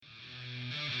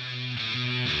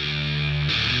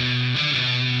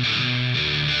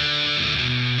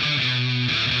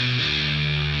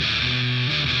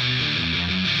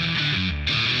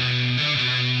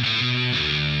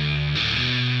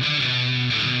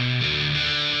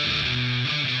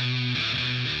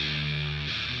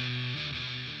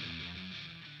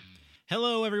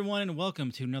Hello, everyone, and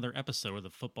welcome to another episode of the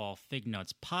Football Fig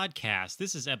Nuts podcast.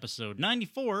 This is episode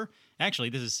 94. Actually,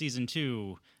 this is season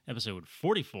 2, episode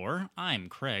 44. I'm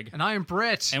Craig. And I am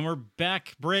Britt. And we're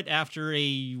back, Britt, after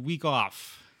a week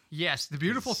off. Yes, the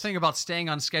beautiful thing about staying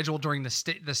on schedule during the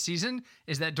season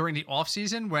is that during the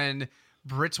off-season, when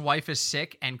Britt's wife is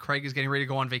sick and Craig is getting ready to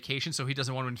go on vacation, so he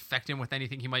doesn't want to infect him with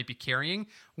anything he might be carrying,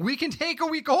 we can take a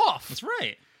week off. That's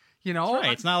right. You know, that's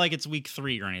right. It's not like it's week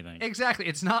 3 or anything. Exactly.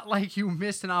 It's not like you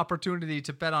missed an opportunity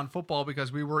to bet on football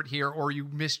because we weren't here, or you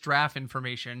missed draft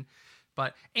information.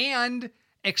 And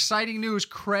exciting news,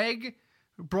 Craig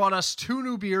brought us 2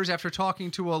 new beers after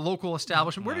talking to a local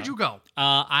establishment. Where did you go?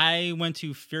 I went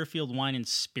to Fairfield Wine and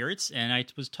Spirits, and I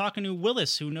was talking to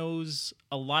Willis, who knows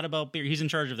a lot about beer. He's in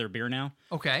charge of their beer now.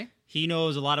 Okay. He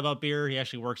knows a lot about beer. He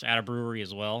actually works at a brewery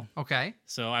as well. Okay.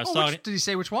 So I was talking. Did he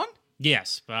say which one?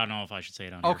 Yes, but I don't know if I should say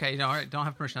it on here. Okay, no, all right, don't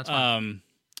have permission. That's fine.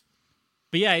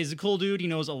 But yeah, he's a cool dude. He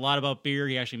knows a lot about beer.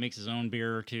 He actually makes his own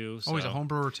beer too. So. Oh, he's a home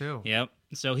brewer too. Yep.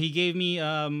 So he gave me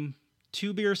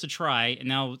 2 beers to try. And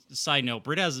now, side note,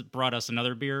 Britt has brought us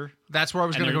another beer. That's where I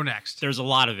was going to go next. There's a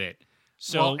lot of it.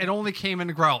 So well, it only came in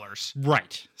growlers.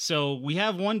 Right. So we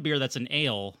have one beer that's an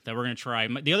ale that we're going to try.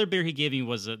 The other beer he gave me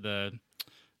was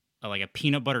like a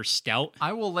peanut butter stout.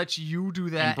 I will let you do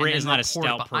that. And Britt is not a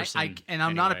stout person.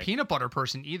 I'm not a peanut butter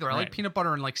person either. I like peanut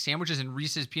butter in like sandwiches and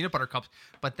Reese's peanut butter cups,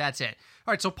 but that's it.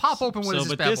 All right, so pop open what is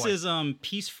this bad boy? But this is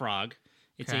Peace Frog.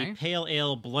 It's a pale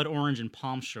ale, blood orange, and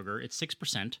palm sugar. It's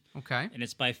 6%. Okay. And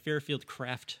it's by Fairfield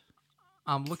Craft.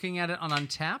 I'm looking at it on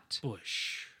Untapped.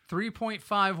 Bush.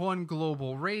 3.51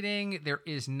 global rating. There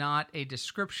is not a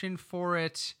description for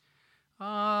it.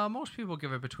 Most people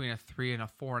give it between a 3 and a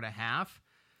 4.5.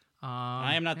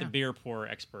 I am not the beer pour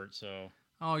expert, so.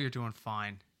 Oh, you're doing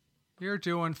fine. You're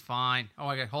doing fine. Oh,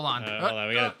 hold on. Hold on.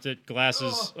 We got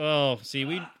glasses. Oh, see,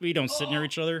 we don't sit near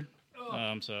each other.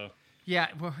 So. Yeah.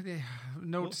 Well,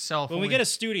 note to self. When we get a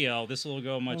studio, this will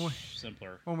go much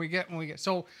simpler. When we get.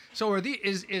 So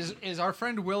is our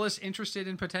friend Willis interested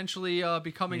in potentially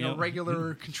becoming a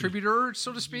regular contributor,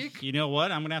 so to speak? You know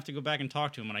what? I'm gonna have to go back and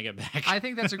talk to him when I get back. I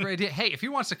think that's a great idea. Hey, if he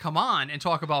wants to come on and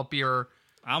talk about beer,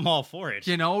 I'm all for it.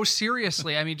 You know,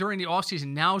 seriously. I mean, during the offseason,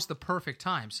 now's the perfect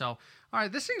time. So, all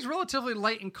right, this thing's relatively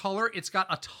light in color. It's got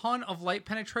a ton of light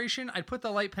penetration. I'd put the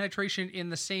light penetration in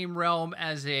the same realm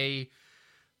as a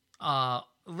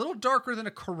little darker than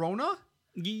a Corona.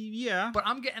 Yeah. But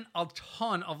I'm getting a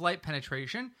ton of light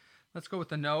penetration. Let's go with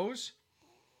the nose.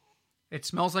 It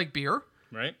smells like beer.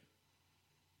 Right.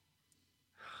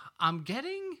 I'm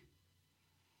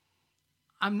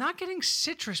not getting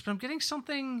citrus, but I'm getting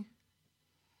something...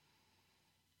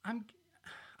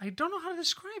 I don't know how to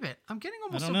describe it. I'm getting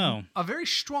almost a very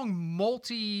strong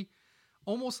malty,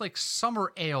 almost like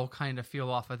summer ale kind of feel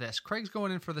off of this. Craig's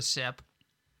going in for the sip.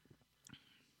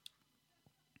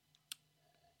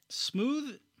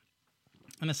 Smooth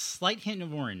and a slight hint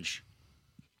of orange.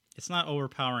 It's not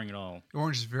overpowering at all. The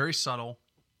orange is very subtle.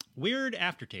 Weird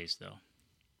aftertaste, though.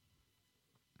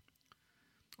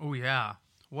 Oh, yeah.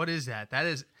 What is that?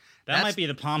 That might be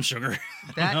the palm sugar.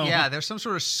 There's some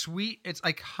sort of sweet. It's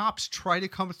like hops try to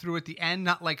come through at the end,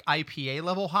 not like IPA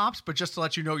level hops, but just to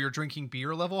let you know you're drinking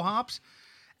beer level hops,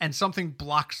 and something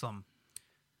blocks them.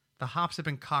 The hops have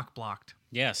been cock blocked.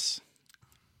 Yes.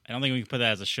 I don't think we can put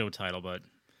that as a show title, but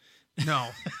no.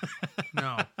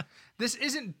 This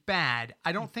isn't bad.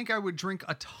 I don't think I would drink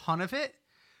a ton of it.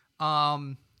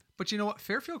 But you know what?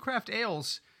 Fairfield Craft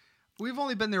Ales. We've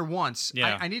only been there once.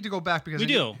 Yeah. I need to go back because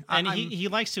he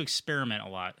likes to experiment a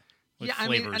lot with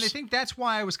flavors. And I think that's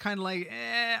why I was kind of like,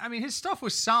 his stuff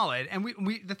was solid. And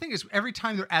we the thing is, every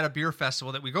time they're at a beer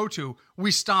festival that we go to,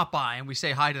 we stop by and we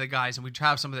say hi to the guys and we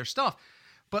have some of their stuff.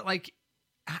 But like,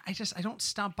 I don't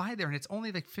stop by there, and it's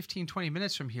only like 15, 20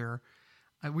 minutes from here.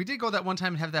 We did go that one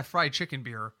time and have that fried chicken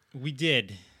beer. We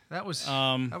did. That was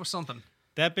something.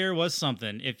 That beer was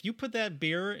something. If you put that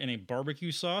beer in a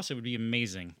barbecue sauce, it would be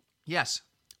amazing. Yes.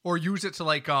 Or use it to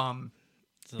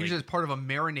use it as part of a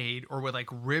marinade or with like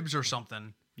ribs or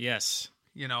something. Yes.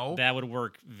 You know? That would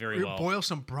work very well. Boil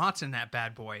some brats in that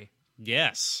bad boy.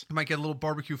 Yes. You might get a little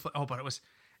barbecue but it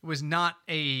was not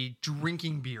a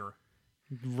drinking beer.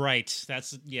 Right.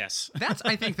 Yes. That's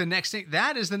I think the next thing.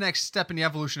 That is the next step in the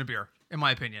evolution of beer, in my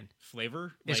opinion.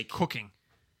 Flavor? Is cooking.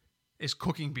 Is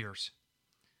cooking beers.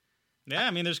 Yeah,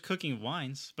 I mean there's cooking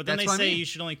wines. But then they say you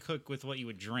should only cook with what you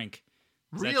would drink.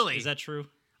 Is that true?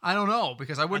 I don't know,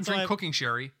 because I wouldn't drink cooking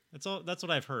sherry. That's what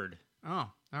I've heard. Oh, all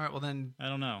right. Well, then I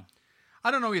don't know.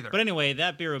 I don't know either. But anyway,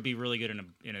 that beer would be really good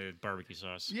in a barbecue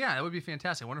sauce. Yeah, that would be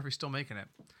fantastic. I wonder if he's still making it.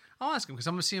 I'll ask him, because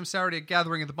I'm going to see him Saturday at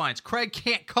Gathering at the Bines. Craig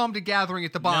can't come to Gathering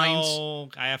at the Bines. No,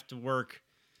 I have to work.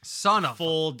 Son of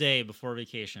full day before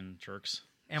vacation, jerks.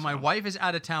 And my wife is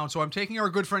out of town, so I'm taking our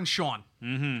good friend Sean.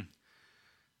 Mm-hmm.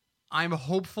 I'm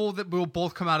hopeful that we'll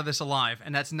both come out of this alive,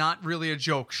 and that's not really a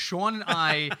joke. Sean and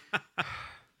I,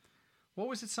 what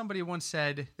was it somebody once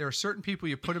said? There are certain people,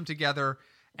 you put them together,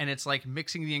 and it's like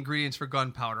mixing the ingredients for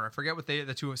gunpowder. I forget what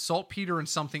the two, saltpeter and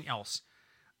something else.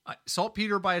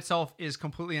 Saltpeter by itself is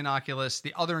completely innocuous.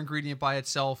 The other ingredient by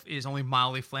itself is only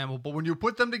mildly flammable. But when you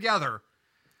put them together,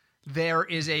 there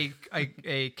is a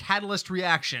catalyst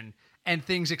reaction, and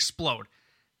things explode.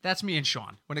 That's me and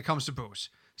Sean when it comes to booze.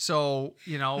 So,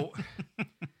 I'll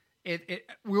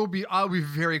be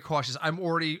very cautious. I'm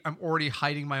already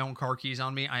hiding my own car keys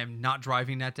on me. I am not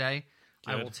driving that day.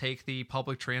 Good. I will take the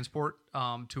public transport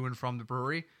to and from the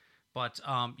brewery. But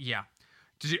yeah.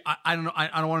 I don't know.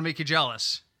 I don't want to make you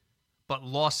jealous, but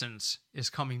Lawson's is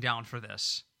coming down for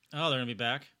this. Oh, they're going to be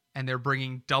back? And they're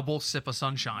bringing double sip of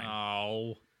sunshine.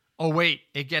 Oh. Oh, wait.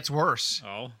 It gets worse.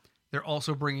 Oh. They're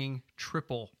also bringing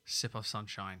triple sip of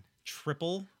sunshine.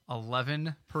 Triple?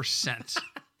 11%.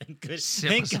 Thank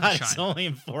God it's only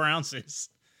in 4 ounces.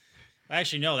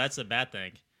 Actually, no, that's a bad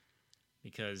thing.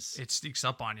 Because it sneaks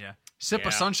up on you. Sip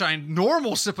of sunshine,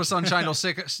 normal sip of sunshine will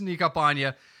sneak up on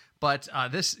you. But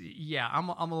this, I'm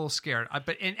a little scared.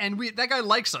 That guy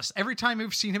likes us. Every time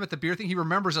we've seen him at the beer thing, he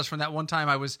remembers us from that one time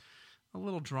I was a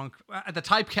little drunk at the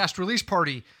Typecast release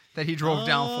party that he drove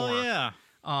down for. Oh, yeah.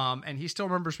 And he still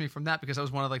remembers me from that because I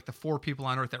was one of like the 4 people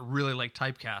on earth that really liked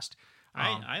Typecast.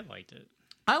 I liked it.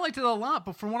 I liked it a lot,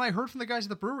 but from what I heard from the guys at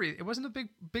the brewery, it wasn't a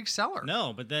big seller.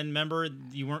 No, but then remember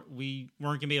we weren't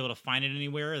gonna be able to find it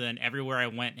anywhere. Then everywhere I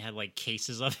went had like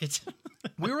cases of it.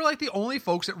 We were like the only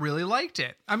folks that really liked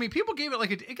it. I mean, people gave it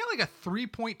it got like a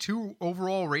 3.2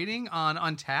 overall rating on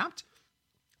Untapped,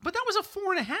 but that was a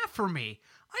 4.5 for me.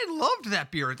 I loved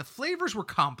that beer. The flavors were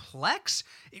complex.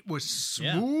 It was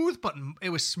smooth, but it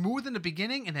was smooth in the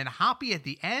beginning and then hoppy at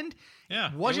the end.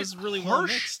 Yeah, it was really well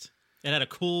mixed. It had a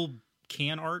cool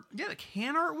can art. Yeah, the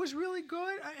can art was really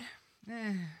good. What are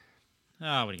you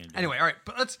gonna do? Anyway, all right,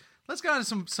 but let's get on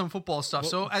to some football stuff.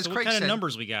 So as Craig what kind said, of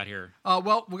numbers we got here?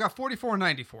 Well, we got 44 and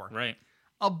 94. Right.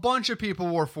 A bunch of people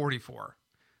wore 44,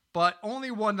 but only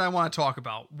one that I want to talk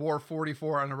about wore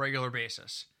 44 on a regular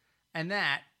basis, and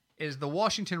that is the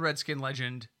Washington Redskin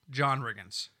legend John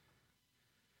Riggins.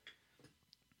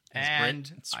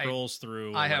 And scrolls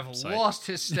through. I have lost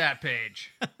his stat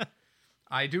page.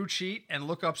 I do cheat and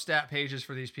look up stat pages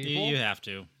for these people. You have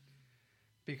to.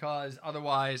 Because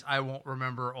otherwise I won't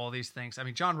remember all these things. I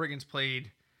mean, John Riggins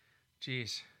played,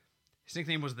 his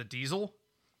nickname was the Diesel.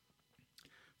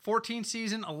 14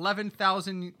 season,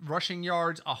 11,000 rushing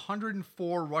yards,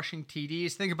 104 rushing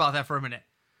TDs. Think about that for a minute.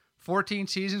 14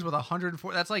 seasons with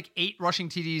 104. That's like 8 rushing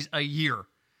TDs a year.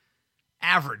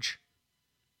 Average.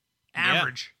 Yeah.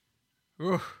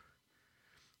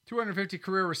 250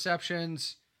 career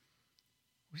receptions.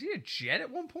 Was he a Jet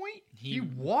at one point? He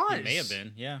was. He may have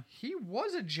been, yeah. He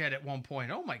was a Jet at one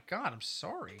point. Oh my God, I'm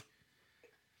sorry.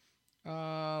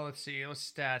 Let's see. Those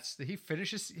stats. Did he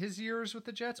finish his years with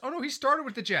the Jets? Oh no, he started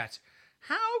with the Jets.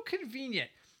 How convenient.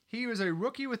 He was a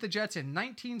rookie with the Jets in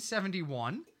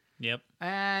 1971. Yep.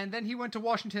 And then he went to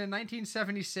Washington in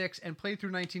 1976 and played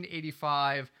through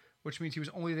 1985, which means he was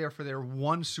only there for their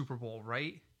one Super Bowl,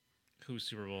 right? Who's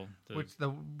Super Bowl?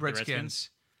 The Redskins.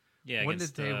 Yeah. When did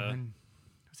they win?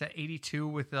 Was that 82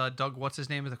 with Doug, what's his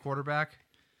name, as the quarterback?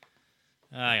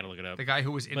 I gotta look it up. The guy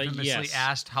who was infamously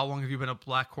asked, how long have you been a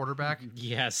black quarterback?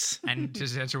 Yes. And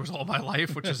his answer was all my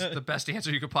life, which is the best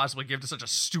answer you could possibly give to such a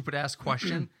stupid-ass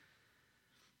question.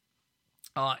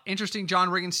 Interesting John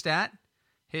Riggins stat.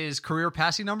 His career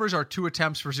passing numbers are 2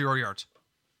 attempts for 0 yards.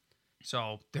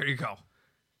 So, there you go.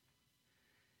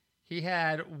 He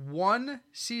had 1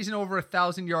 season over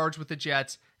 1,000 yards with the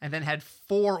Jets, and then had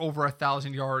 4 over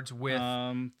 1,000 yards with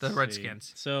the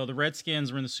Redskins. So the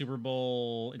Redskins were in the Super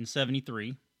Bowl in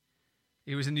 73.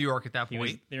 He was in New York at that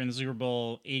point. They were in the Super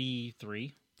Bowl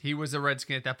 83. He was a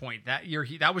Redskin at that point. That year,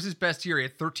 that was his best year. He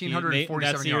had 1,347 yards.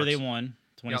 That's the year they won,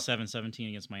 27-17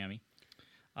 against Miami.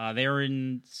 They were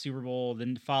in Super Bowl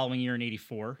the following year in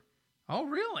 84. Oh,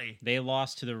 really? They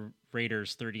lost to the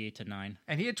Raiders 38-9.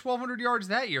 And he had 1,200 yards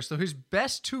that year. So his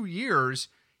best 2 years,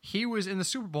 he was in the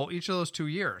Super Bowl each of those 2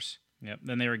 years. Yep.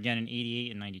 Then they were again in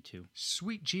 88 and 92.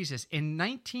 Sweet Jesus. In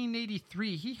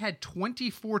 1983, he had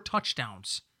 24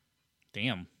 touchdowns.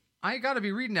 Damn. I got to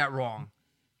be reading that wrong.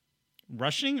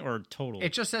 Rushing or total?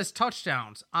 It just says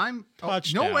touchdowns.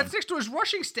 Touchdown. No, that's next to his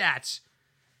rushing stats.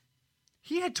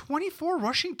 He had 24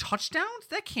 rushing touchdowns?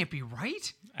 That can't be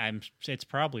right. It's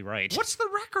probably right. What's the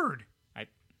record? I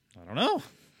don't know.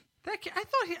 I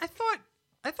thought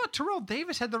Terrell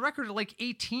Davis had the record at like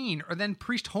 18, or then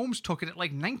Priest Holmes took it at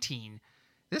like 19.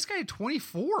 This guy had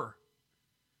 24.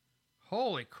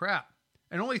 Holy crap.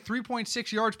 And only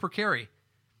 3.6 yards per carry.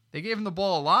 They gave him the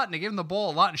ball a lot, and they gave him the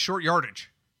ball a lot in short yardage.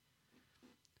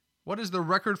 What is the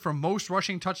record for most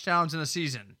rushing touchdowns in a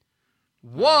season?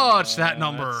 What's that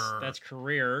number? That's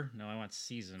career. No, I want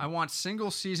season. I want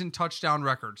single season touchdown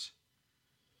records.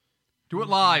 Do it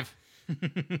live.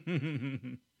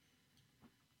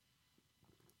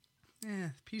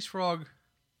 Peace Frog.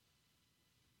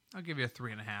 I'll give you a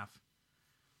 3.5.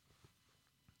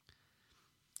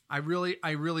 I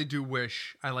really do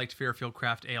wish I liked Fairfield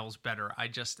Craft Ales better. I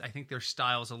think their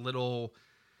style is a little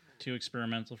too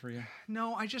experimental for you.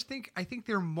 No, I think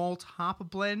their malt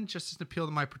hop blend just doesn't appeal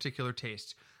to my particular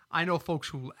tastes. I know folks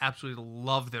who absolutely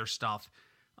love their stuff.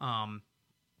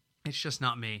 It's just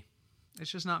not me.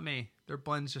 Their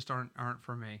blends just aren't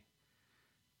for me.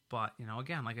 But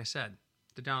again, like I said,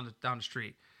 they're down the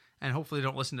street, and hopefully they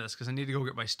don't listen to this because I need to go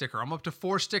get my sticker. I'm up to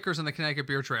 4 stickers on the Connecticut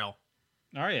Beer Trail.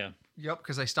 Are you? Yep,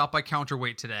 because I stopped by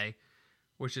Counterweight today,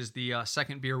 which is the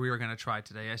second beer we are going to try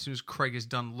today. As soon as Craig is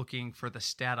done looking for the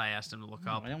stat I asked him to look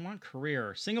up. I don't want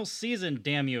career. Single season,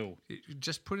 damn you.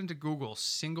 Just put into Google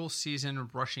single season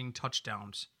rushing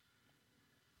touchdowns.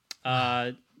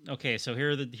 Okay, so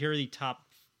here are the top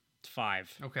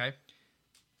 5. Okay.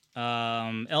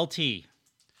 LT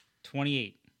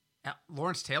 28.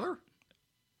 Lawrence Taylor?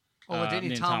 Oh,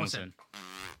 LaDainian Tomlinson.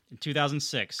 In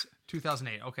 2006.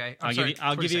 2008. Okay.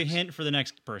 I'll give you a hint for the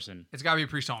next person. It's got to be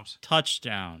Priest Holmes.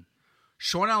 Touchdown.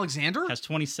 Sean Alexander has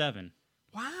 27.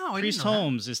 Wow. Priest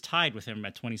Holmes is tied with him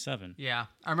at 27. Yeah,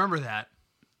 I remember that.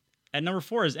 At number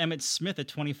 4 is Emmitt Smith at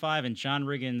 25 and John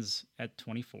Riggins at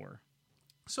 24.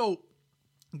 So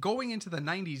going into the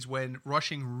 90s when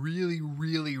rushing really,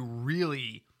 really,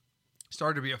 really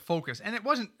started to be a focus, and it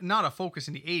wasn't not a focus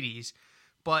in the 80s,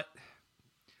 but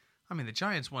I mean, the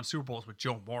Giants won Super Bowls with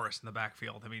Joe Morris in the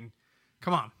backfield. I mean,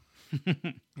 come on.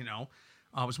 It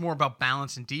was more about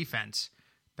balance and defense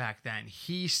back then.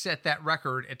 He set that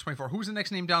record at 24. Who's the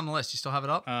next name down the list? You still have it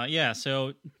up? Yeah,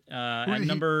 so at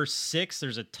number 6,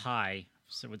 there's a tie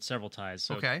with several ties.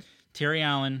 So okay. Terry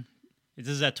Allen, this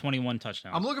is at 21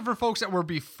 touchdowns. I'm looking for folks that were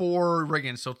before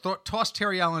Riggins, so toss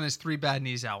Terry Allen his 3 bad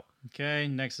knees out. Okay,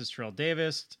 next is Terrell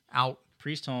Davis. Out.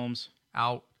 Priest Holmes.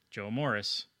 Out. Joe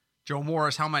Morris. Joe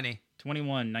Morris, how many? 21,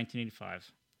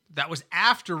 1985. That was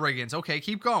after Riggins. Okay,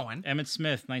 keep going. Emmitt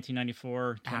Smith,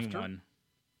 1994, 21.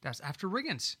 That's after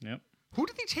Riggins. Yep. Who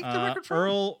did he take the record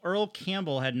from? Earl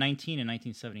Campbell had 19 in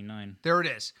 1979. There it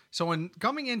is. So when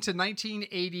coming into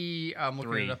 1980, I'm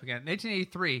looking it up again.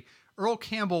 1983, Earl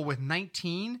Campbell with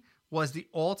 19 was the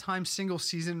all-time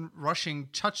single-season rushing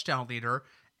touchdown leader,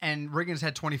 and Riggins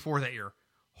had 24 that year.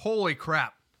 Holy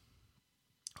crap.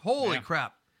 Holy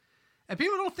crap. And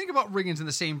people don't think about Riggins in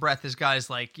the same breath as guys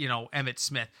like, Emmitt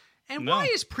Smith. And why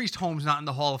is Priest Holmes not in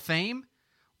the Hall of Fame?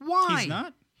 Why? He's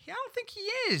not? I don't think he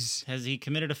is. Has he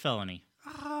committed a felony?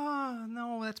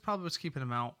 No, that's probably what's keeping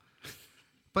him out.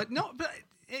 But no,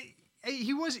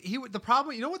 the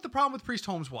problem, you know what the problem with Priest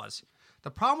Holmes was?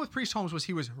 The problem with Priest Holmes was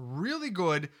he was really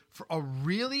good for a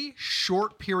really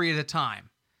short period of time.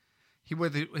 He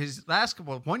with his last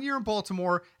 1 year in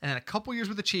Baltimore and then a couple years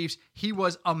with the Chiefs, he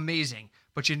was amazing.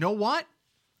 But you know what?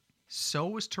 So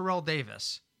was Terrell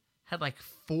Davis. Had like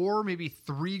 4, maybe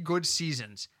 3 good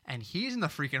seasons, and he's in the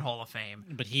freaking Hall of Fame.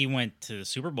 But he went to the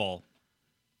Super Bowl.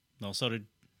 No, so did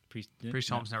Priest. Priest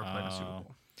Holmes never played a Super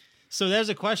Bowl. So there's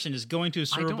a question: is going to a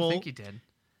Super Bowl? I don't think he did.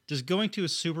 Does going to a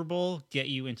Super Bowl get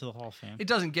you into the Hall of Fame? It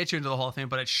doesn't get you into the Hall of Fame,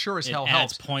 but it sure as hell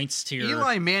helps. Points to your...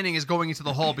 Eli Manning is going into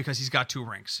the Hall because he's got 2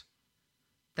 rings.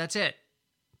 That's it.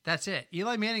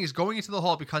 Eli Manning is going into the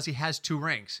Hall because he has 2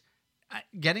 rings.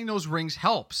 Getting those rings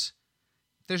helps.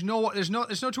 There's no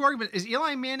two argument. Is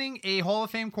Eli Manning a Hall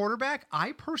of Fame quarterback?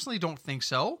 I personally don't think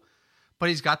so. But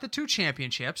he's got the 2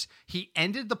 championships. He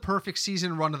ended the perfect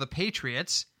season run of the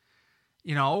Patriots.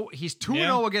 He's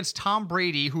 2-0 against Tom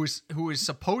Brady, who is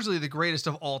supposedly the greatest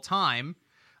of all time,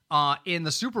 in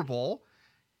the Super Bowl.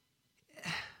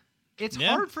 It's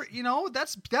hard for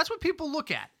that's what people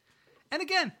look at. And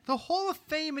again, the Hall of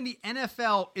Fame in the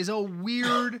NFL is a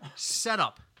weird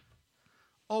setup.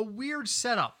 I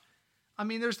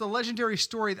mean, there's the legendary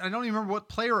story. I don't even remember what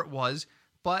player it was,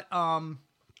 but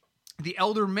the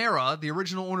elder Mara, the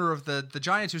original owner of the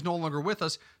Giants, who's no longer with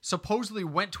us, supposedly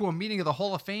went to a meeting of the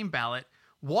Hall of Fame ballot,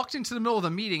 walked into the middle of the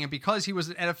meeting, and because he was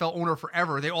an NFL owner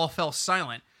forever, they all fell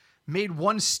silent, made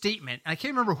one statement. And I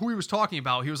can't remember who he was talking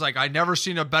about. He was like, "I've never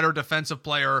seen a better defensive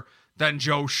player than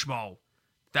Joe Schmo."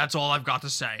 That's all I've got to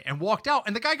say. And walked out.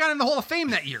 And the guy got in the Hall of Fame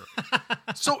that year.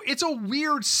 So it's a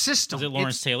weird system. Was it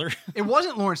Lawrence Taylor? It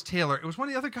wasn't Lawrence Taylor. It was one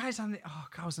of the other guys on the... Oh,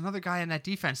 God, it was another guy in that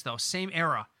defense, though. Same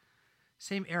era.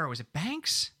 Was it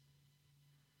Banks?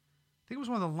 I think it was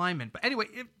one of the linemen. But anyway,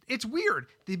 it's weird.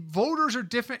 The voters are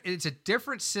different. It's a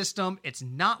different system. It's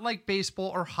not like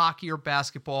baseball or hockey or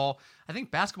basketball. I think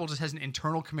basketball just has an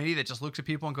internal committee that just looks at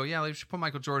people and go, yeah, we should put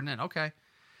Michael Jordan in. Okay.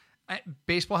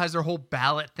 Baseball has their whole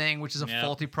ballot thing, which is a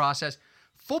faulty process.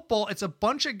 Football, it's a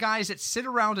bunch of guys that sit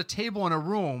around a table in a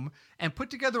room and put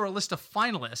together a list of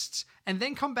finalists and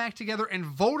then come back together and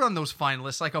vote on those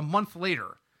finalists like a month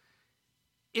later.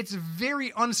 It's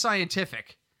very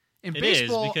unscientific. In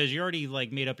baseball, is because you already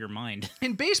made up your mind.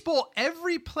 In baseball,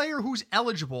 every player who's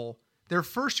eligible, their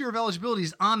first year of eligibility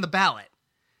is on the ballot.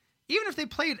 Even if they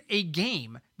played a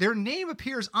game, their name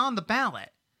appears on the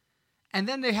ballot. And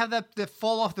then they have that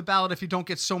fall off the ballot if you don't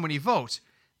get so many votes.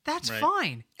 That's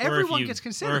fine. Everyone gets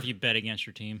considered. Or if you bet against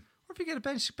your team. Or if you get a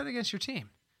bet against your team.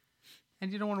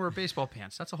 And you don't want to wear baseball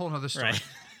pants. That's a whole other story.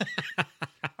 Right.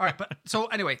 All right, but so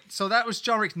anyway, so that was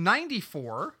John Riggins.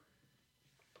 94.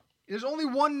 There's only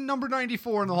one number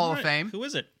 94 in the Hall of Fame. Who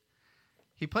is it?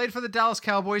 He played for the Dallas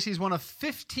Cowboys. He's one of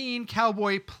 15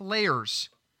 Cowboy players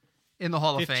in the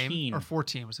Hall of Fame. Or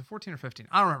 14. Was it 14 or 15?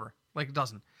 I don't remember. Like a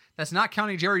dozen. That's not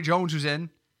counting Jerry Jones, who's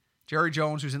in. Jerry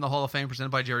Jones, who's in the Hall of Fame, presented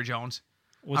by Jerry Jones.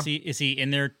 Is he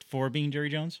in there for being Jerry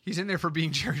Jones? He's in there for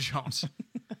being Jerry Jones.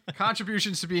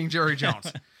 Contributions to being Jerry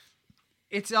Jones.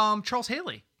 It's Charles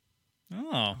Haley.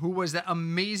 Oh. Who was that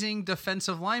amazing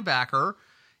defensive linebacker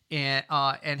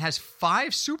and has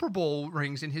 5 Super Bowl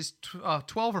rings in his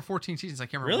 12 or 14 seasons. I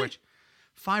can't remember which.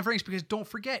 5 rings, because don't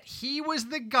forget, he was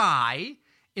the guy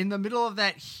in the middle of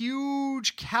that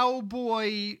huge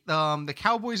Cowboy. The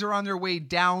Cowboys are on their way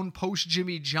down post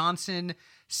Jimmy Johnson.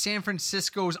 San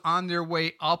Francisco's on their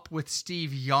way up with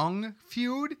Steve Young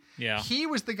feud. Yeah. He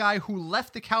was the guy who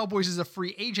left the Cowboys as a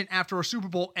free agent after a Super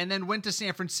Bowl and then went to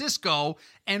San Francisco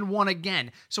and won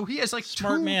again. So he has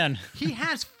smart man. He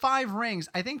has 5 rings.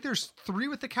 I think there's 3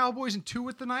 with the Cowboys and 2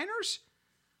 with the Niners.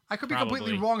 I could be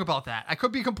completely wrong about that. I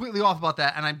could be completely off about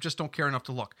that, and I just don't care enough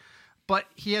to look. But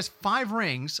he has 5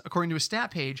 rings, according to his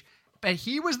stat page, but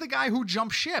he was the guy who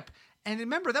jumped ship. And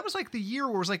remember, that was like the year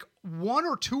where it was like 1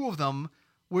 or 2 of them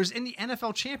was in the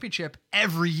NFL championship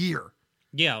every year.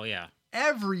 Yeah.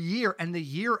 Every year. And the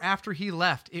year after he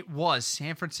left, it was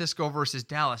San Francisco versus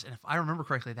Dallas. And if I remember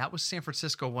correctly, that was San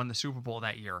Francisco won the Super Bowl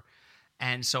that year.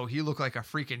 And so he looked like a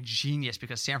freaking genius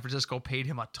because San Francisco paid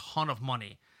him a ton of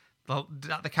money.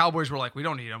 The Cowboys were like, we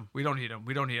don't need him.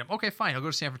 Okay, fine. He'll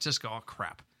go to San Francisco. Oh,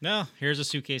 crap. No, here's a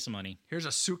suitcase of money. Here's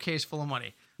a suitcase full of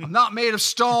money. I'm not made of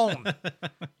stone.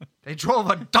 They drove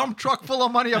a dump truck full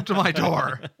of money up to my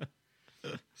door.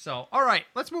 So, all right,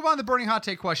 let's move on to burning hot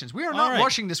take questions. We are not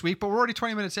rushing this week, but we're already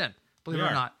 20 minutes in, believe it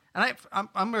or not. And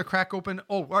I'm going to crack open.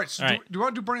 Oh, all right. So do you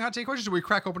want to do burning hot take questions, or we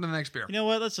crack open to the next beer? You know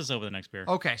what? Let's just open the next beer.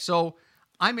 Okay, so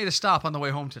I made a stop on the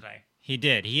way home today. He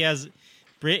did. He has,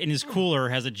 Britt in his cooler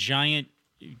has a giant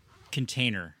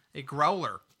container. A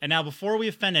growler. And now, before we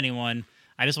offend anyone,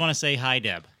 I just want to say hi,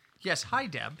 Deb. Yes, hi,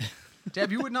 Deb.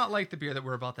 Deb, you would not like the beer that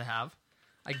we're about to have.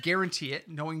 I guarantee it,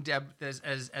 knowing Deb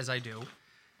as I do.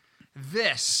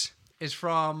 This is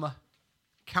from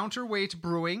Counterweight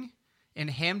Brewing in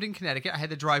Hamden, Connecticut. I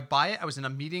had to drive by it. I was in a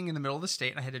meeting in the middle of the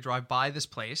state, and I had to drive by this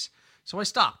place. So I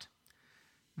stopped.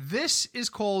 This is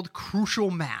called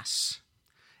Crucial Mass.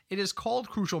 It is called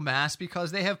Crucial Mass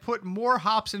because they have put more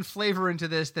hops and flavor into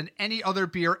this than any other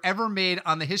beer ever made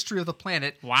on the history of the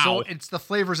planet. Wow. So it's the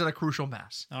flavors at a Crucial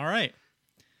Mass. All right.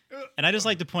 And I just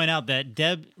like to point out that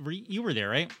Deb, you were there,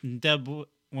 right? Deb,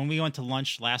 when we went to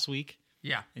lunch last week.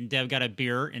 Yeah. And Deb got a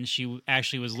beer, and she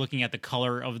actually was looking at the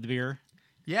color of the beer.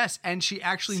 Yes, and she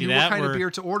actually knew what kind of beer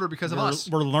to order because of us.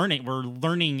 We're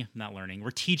learning. Not learning.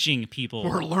 We're teaching people.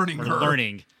 We're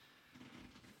learning.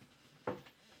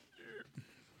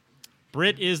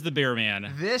 Britt is the beer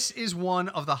man. This is one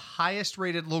of the highest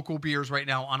rated local beers right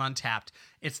now on Untapped.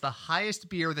 It's the highest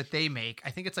beer that they make. I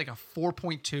think it's like a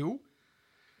 4.2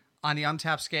 on the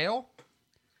Untapped scale.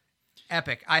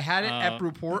 Epic. I had it at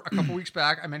Brewport a couple weeks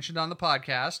back. I mentioned on the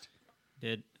podcast.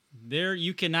 There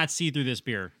you cannot see through this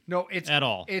beer. No, it's at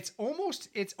all. It's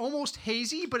almost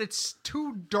hazy, but it's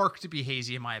too dark to be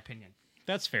hazy in my opinion.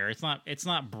 That's fair. It's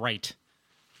not bright.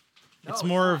 No, it's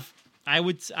more of I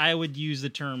would use the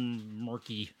term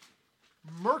murky.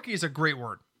 Murky is a great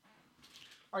word.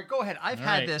 All right, go ahead. I've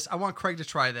had this. I want Craig to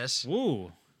try this.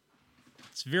 Ooh.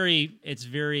 It's very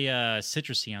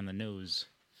citrusy on the nose.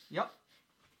 Yep.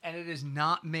 And it is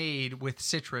not made with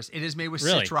citrus. It is made with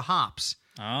Citra hops.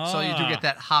 Oh. So you do get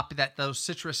that those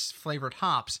citrus flavored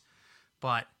hops.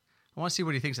 But I want to see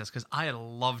what he thinks of this because I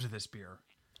loved this beer.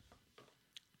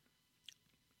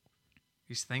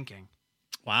 He's thinking.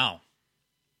 Wow.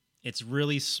 It's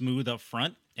really smooth up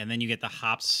front, and then you get the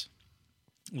hops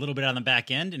a little bit on the back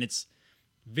end, and it's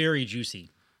very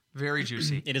juicy. Very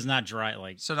juicy. It is not dry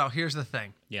like. So now here's the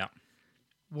thing. Yeah.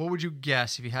 What would you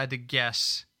guess if you had to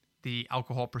guess the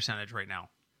alcohol percentage right now?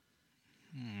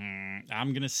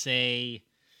 I'm going to say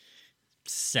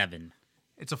 7.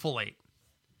 It's a full 8.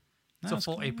 It's a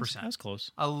full 8%. That's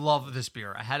close. I love this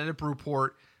beer. I had it at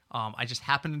Brewport. I just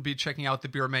happened to be checking out the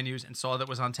beer menus and saw that it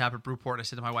was on tap at Brewport. I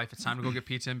said to my wife, it's time to go get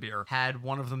pizza and beer. Had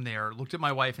one of them there, looked at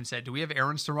my wife and said, do we have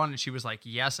errands to run? And she was like,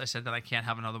 yes. I said that I can't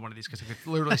have another one of these because I could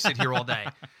literally sit here all day.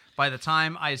 By the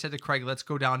time I said to Craig, let's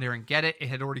go down there and get it, it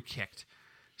had already kicked.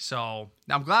 So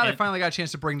I'm glad I finally got a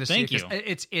chance to bring this to you. Thank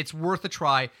you. It's worth a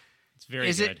try. It's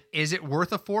very good. Is it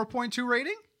worth a 4.2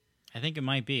 rating? I think it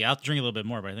might be. I'll drink a little bit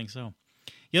more, but I think so.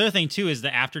 The other thing, too, is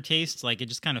the aftertaste. Like, it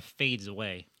just kind of fades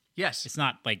away. Yes. It's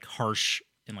not, like, harsh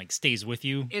and, like, stays with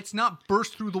you. It's not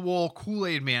burst through the wall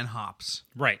Kool-Aid Man hops.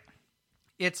 Right.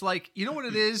 It's like, you know what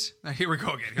it is? Now, here we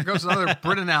go again. Here goes another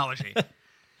Brit analogy.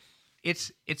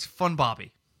 It's Fun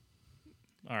Bobby.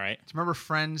 All right. Do you remember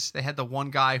Friends? They had the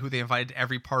one guy who they invited to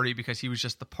every party because he was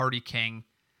just the party king.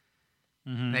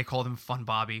 Mm-hmm. And they called him Fun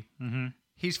Bobby. Mm-hmm.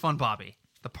 He's Fun Bobby.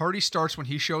 The party starts when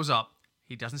he shows up.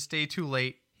 He doesn't stay too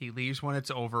late. He leaves when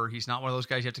it's over. He's not one of those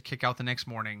guys you have to kick out the next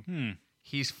morning.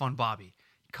 He's Fun Bobby.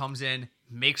 He comes in,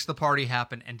 makes the party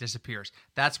happen, and disappears.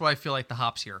 That's why I feel like the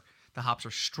hops here. The hops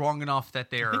are strong enough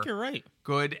that they're I think you're right.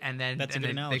 Good, and then That's and a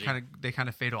good analogy. they kind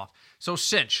of fade off. So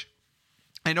Cinch,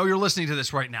 I know you're listening to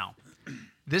this right now.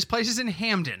 This place is in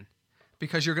Hamden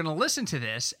because you're going to listen to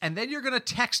this, and then you're going to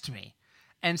text me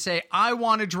and say, I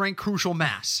want to drink Crucial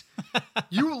Mass.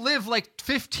 You live like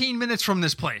 15 minutes from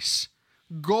this place.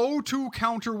 Go to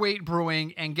Counterweight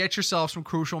Brewing and get yourself some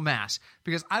Crucial Mass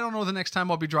because I don't know the next time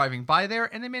I'll be driving by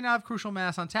there, and they may not have Crucial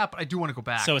Mass on tap, but I do want to go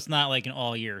back. So it's not like an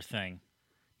all-year thing.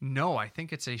 No, I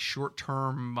think it's a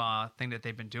short-term thing that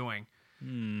they've been doing.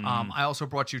 I also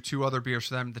brought you 2 other beers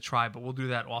for them to try, but we'll do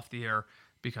that off the air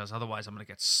because otherwise I'm going to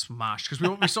get smashed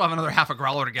because we still have another half a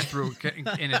growler to get through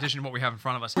in addition to what we have in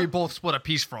front of us. We both split a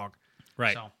Peace Frog.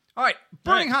 Right. So. All right,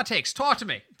 burning hot takes. Talk to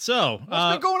me. So,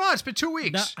 what's been going on? It's been 2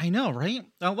 weeks. I know, right?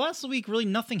 Last week, really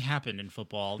nothing happened in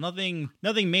football. Nothing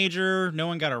major. No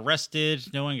one got arrested.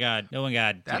 No one got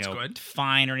That's good.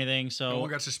 fined or anything. So No one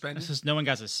got suspended. No one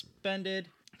got suspended.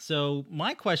 So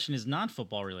my question is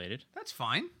non-football related. That's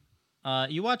fine.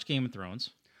 You watch Game of Thrones.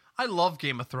 I love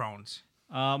Game of Thrones.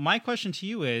 My question to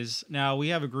you is: now we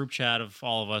have a group chat of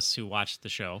all of us who watch the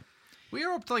show. We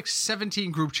are up to like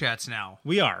 17 group chats now.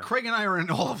 We are. Craig and I are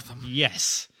in all of them.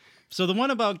 Yes. So the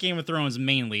one about Game of Thrones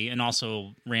mainly, and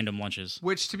also random lunches.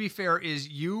 Which, to be fair, is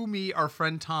you, me, our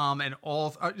friend Tom, and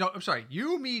all...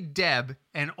 you, me, Deb,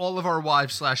 and all of our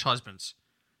wives/husbands.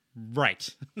 Right.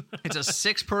 It's a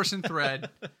 6-person thread.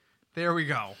 There we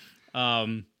go.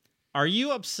 Are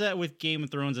you upset with Game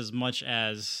of Thrones as much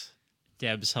as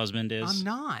Deb's husband is? I'm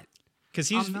not. Because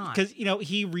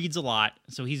he reads a lot,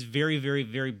 so he's very, very,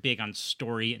 very big on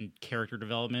story and character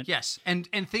development. Yes, and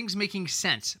things making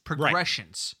sense,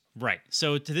 progressions. Right.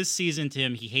 So to this season,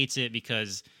 Tim, he hates it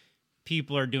because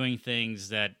people are doing things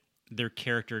that their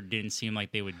character didn't seem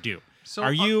like they would do. So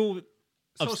are you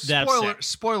upset?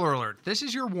 Spoiler alert. This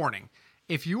is your warning.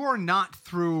 If you are not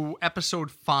through episode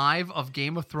 5 of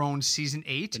Game of Thrones season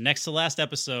 8, the next to last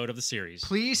episode of the series,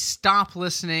 please stop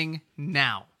listening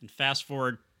now and fast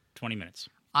forward 20 minutes.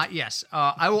 Yes.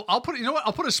 I will. I'll put. You know what?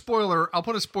 I'll put a spoiler. I'll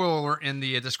put a spoiler in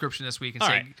the description this week and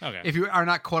say, if you are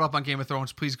not caught up on Game of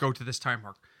Thrones, please go to this time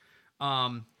mark.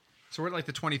 So we're at like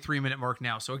the 23-minute mark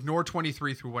now. So ignore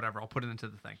 23 through whatever. I'll put it into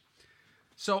the thing.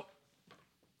 So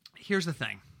here's the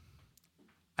thing.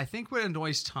 I think what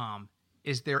annoys Tom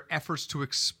is their efforts to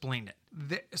explain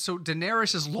it. So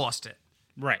Daenerys has lost it.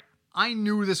 Right. I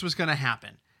knew this was going to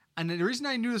happen. And the reason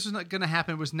I knew this was not going to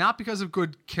happen was not because of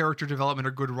good character development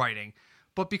or good writing,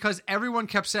 but because everyone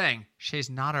kept saying, she's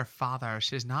not her father.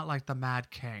 She's not like the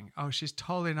Mad King. Oh, she's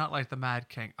totally not like the Mad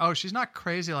King. Oh, she's not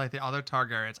crazy like the other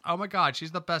Targaryens. Oh my God,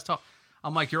 she's the best.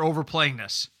 I'm like, you're overplaying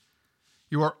this.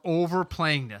 You are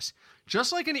overplaying this.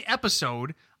 Just like in the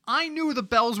episode, I knew the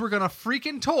bells were going to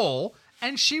freaking toll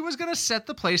and she was going to set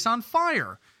the place on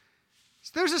fire.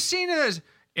 So there's a scene that says,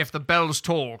 if the bells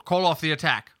toll, call off the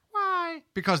attack. Why?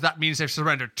 Because that means they've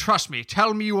surrendered. Trust me.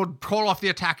 Tell me you will call off the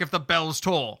attack if the bells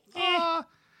toll.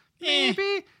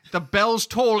 Maybe. The bells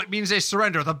toll, it means they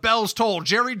surrender. The bells toll.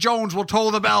 Jerry Jones will toll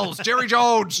the bells. Jerry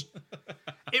Jones.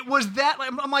 It was that.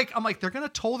 I'm like, they're going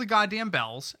to toll the goddamn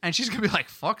bells. And she's going to be like,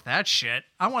 fuck that shit.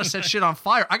 I want to set shit on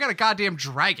fire. I got a goddamn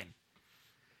dragon.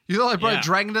 You thought I brought Yeah. a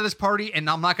dragon to this party and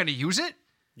I'm not going to use it?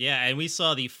 Yeah, and we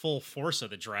saw the full force of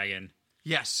the dragon.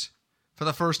 Yes. For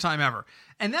the first time ever.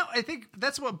 And that, I think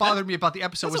that's what bothered me about the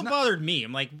episode. That's what bothered me.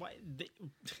 I'm like, what?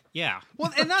 Yeah.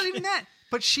 Well, and not even that,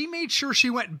 but she made sure she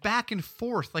went back and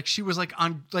forth like she was like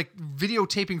on like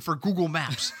videotaping for Google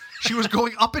Maps. She was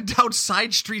going up and down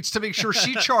side streets to make sure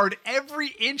she charted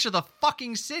every inch of the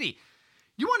fucking city.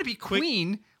 You want to be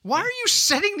queen? Why are you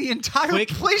setting the entire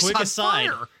place on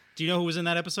fire? Do you know who was in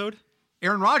that episode?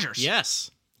 Aaron Rodgers.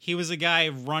 Yes. He was a guy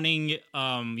running,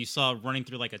 you saw running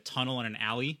through like a tunnel in an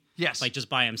alley. Yes. Like just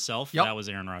by himself. Yep. That was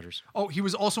Aaron Rodgers. Oh, he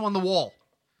was also on the wall.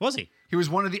 Was he? He was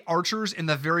one of the archers in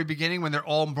the very beginning when they're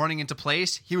all running into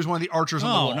place. He was one of the archers on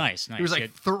the wall. Oh, nice. He was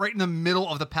like right in the middle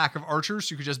of the pack of archers,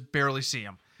 so you could just barely see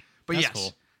him. But That's yes,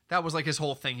 cool. that was like his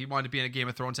whole thing. He wanted to be in a Game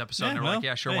of Thrones episode. And they were like,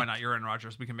 yeah, sure, hey. why not? You're Aaron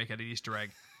Rodgers. We can make it an Easter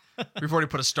egg. We've already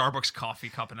put a Starbucks coffee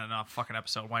cup in a fucking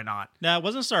episode. Why not? No, it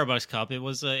wasn't a Starbucks cup. It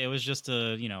was just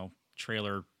a,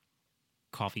 trailer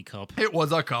coffee cup. It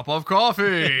was a cup of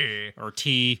coffee. Or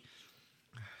tea.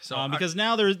 So because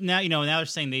now they're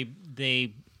saying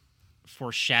they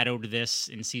foreshadowed this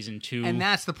in season 2. And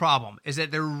that's the problem, is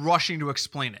that they're rushing to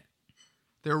explain it.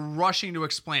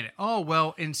 Oh,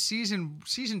 well, in season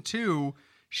 2,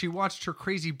 she watched her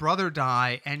crazy brother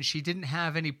die, and she didn't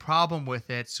have any problem with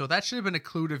it, so that should have been a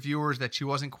clue to viewers that she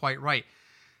wasn't quite right.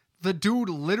 The dude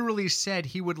literally said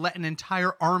he would let an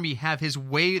entire army have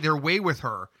their way with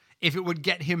her if it would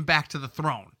get him back to the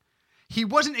throne. He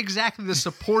wasn't exactly the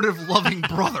supportive, loving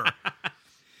brother.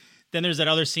 Then there's that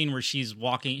other scene where she's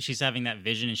having that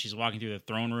vision, and she's walking through the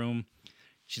throne room.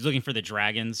 She's looking for the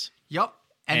dragons. Yep.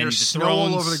 And there's snow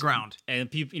all over the ground. And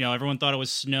people, everyone thought it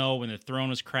was snow when the throne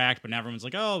was cracked, but now everyone's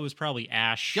like, oh, it was probably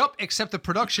ash. Yep, except the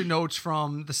production notes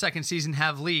from the second season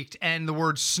have leaked, and the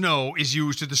word snow is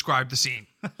used to describe the scene.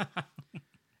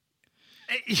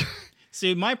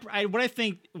 See, what I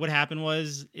think what happened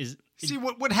was...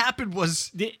 what happened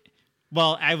was...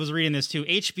 Well, I was reading this too.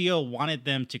 HBO wanted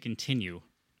them to continue.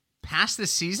 Past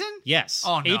this season? Yes.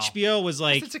 Oh, no. HBO was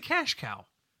like... It's a cash cow.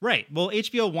 Right. Well,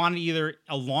 HBO wanted either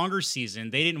a longer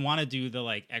season. They didn't want to do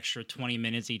the extra 20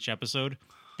 minutes each episode.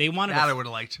 They wanted I would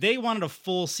have liked. They wanted a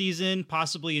full season,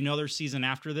 possibly another season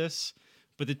after this.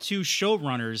 But the two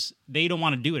showrunners, they don't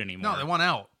want to do it anymore. No, they want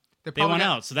out. They want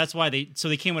out. So that's why they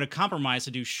came with a compromise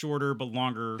to do shorter but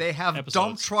longer They have episodes.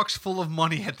 dump trucks full of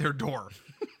money at their door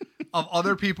of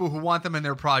other people who want them in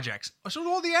their projects. So do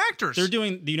all the actors. They're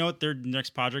doing... Do you know what their next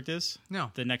project is?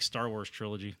 No. The next Star Wars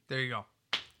trilogy. There you go.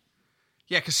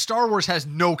 Yeah, because Star Wars has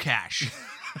no cash.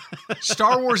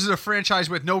 Star Wars is a franchise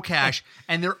with no cash,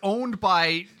 and they're owned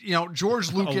by,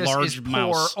 George Lucas is poor.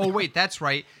 Mouse. Oh, wait, that's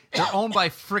right. They're owned by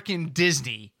frickin'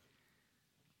 Disney.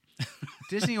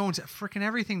 Disney owns frickin'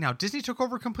 everything now. Disney took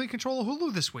over complete control of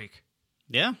Hulu this week.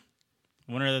 Yeah.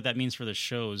 I wonder what that means for the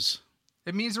shows.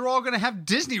 It means they're all going to have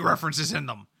Disney references in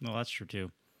them. Well, that's true,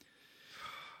 too.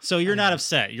 So you're not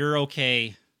upset. You're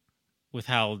okay with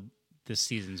how this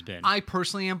season's been. I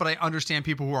personally am, but I understand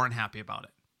people who aren't happy about it.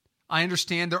 I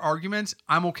understand their arguments.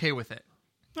 I'm okay with it.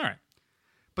 All right.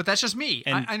 But that's just me.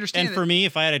 And, I understand. And for me,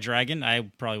 if I had a dragon, I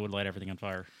probably would light everything on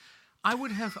fire. I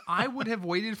would have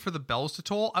waited for the bells to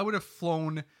toll. I would have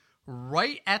flown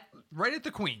right at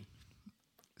the queen.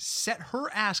 Set her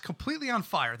ass completely on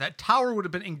fire. That tower would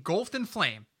have been engulfed in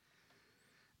flame.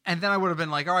 And then I would have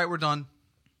been like, all right, we're done.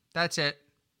 That's it.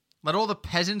 Let all the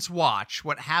peasants watch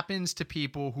what happens to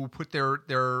people who put their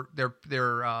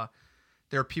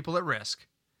people at risk,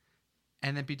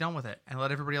 and then be done with it and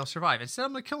let everybody else survive. Instead,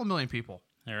 I'm going to kill 1 million people.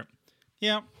 There.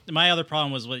 Yeah. My other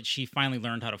problem was when she finally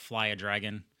learned how to fly a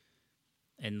dragon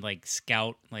and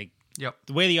scout. Yep.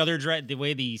 The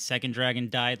way the second dragon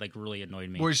died really annoyed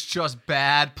me. Was just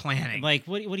bad planning. What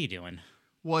are you doing?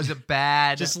 Was a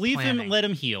bad. Just leave planning. him and let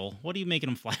him heal. What are you making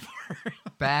him fly for?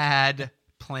 Bad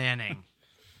planning.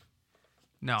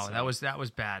 No, that was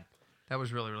bad. That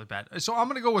was really, really bad. So I'm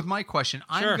going to go with my question.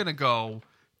 Sure. I'm going to go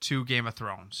to Game of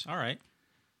Thrones. All right.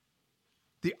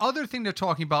 The other thing they're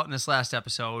talking about in this last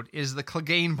episode is the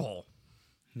Clegane Bowl.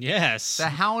 Yes. The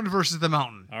Hound versus the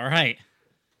Mountain. All right.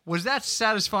 Was that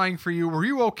satisfying for you? Were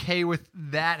you okay with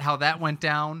that, how that went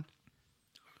down?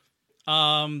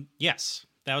 Yes.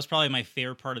 That was probably my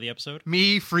favorite part of the episode.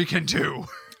 Me freaking too.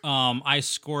 I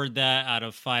scored that out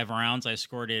of 5 rounds. I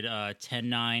scored it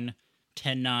 10-9,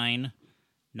 10-9,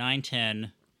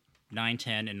 9-10,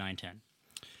 9-10, and 9-10.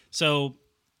 So...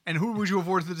 And who would you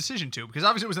award the decision to? Because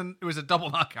obviously it was a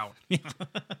double knockout.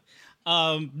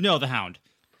 No, the Hound.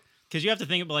 Because you have to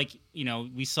think about,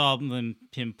 we saw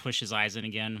him push his eyes in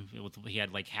again. He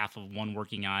had, half of one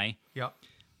working eye. Yep.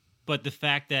 But the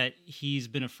fact that he's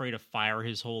been afraid of fire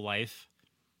his whole life,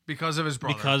 Because of his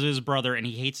brother. Because of his brother, and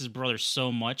he hates his brother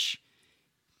so much,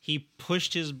 he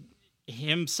pushed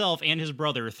himself and his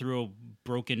brother through a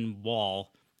broken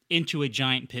wall into a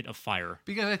giant pit of fire.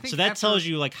 Because I think so that tells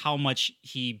you like how much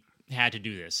he had to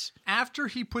do this. After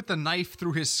he put the knife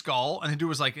through his skull, and the dude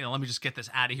was like, let me just get this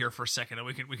out of here for a second, and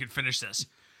we can finish this.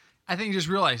 I think he just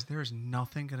realized there's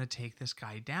nothing going to take this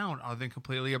guy down other than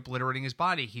completely obliterating his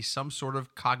body. He's some sort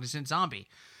of cognizant zombie.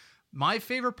 My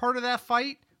favorite part of that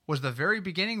fight was the very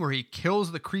beginning where he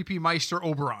kills the creepy Meister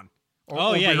Oberon.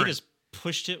 Yeah, he just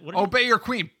pushed it. Obey your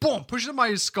queen. Boom. Pushes him by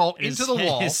his skull into the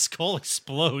wall. His skull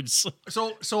explodes.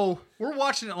 So we're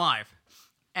watching it live.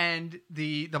 And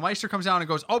the Meister comes down and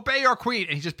goes, obey your queen.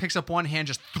 And he just picks up one hand,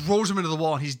 just throws him into the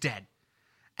wall, and he's dead.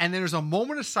 And there's a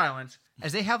moment of silence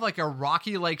as they have like a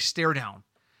Rocky-like stare down.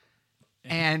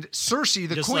 And Cersei,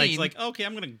 the just queen, like, okay,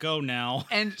 I'm gonna go now,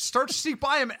 and starts to sneak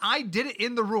by him. And I did it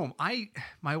in the room.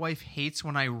 My wife hates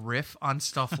when I riff on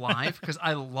stuff live because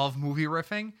I love movie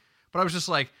riffing. But I was just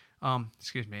like,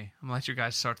 excuse me, I'm gonna let you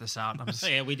guys start this out. I'm just,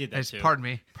 yeah, we did that too. Pardon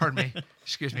me.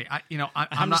 Excuse me.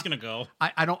 I'm just gonna go.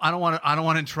 I don't want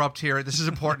to interrupt here. This is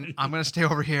important. I'm gonna stay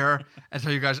over here and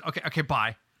tell you guys. Okay,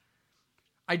 bye.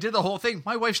 I did the whole thing.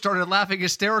 My wife started laughing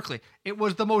hysterically. It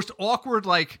was the most awkward,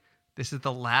 like, this is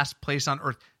the last place on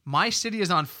earth. My city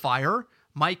is on fire.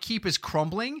 My keep is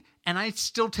crumbling. And I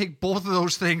still take both of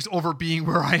those things over being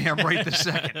where I am right this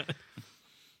second.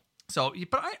 So,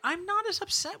 but I'm not as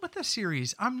upset with the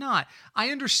series. I'm not.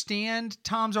 I understand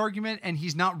Tom's argument, and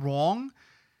he's not wrong,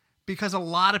 because a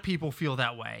lot of people feel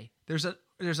that way. There's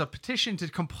a petition to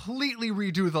completely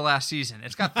redo the last season.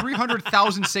 It's got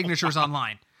 300,000 signatures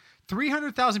online.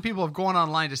 300,000 people have gone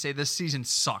online to say this season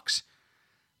sucks.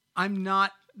 I'm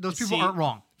not. Those people aren't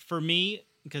wrong. For me,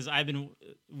 because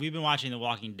we've been watching The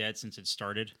Walking Dead since it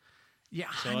started. Yeah,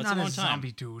 so I'm it's not a long a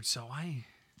zombie dude, so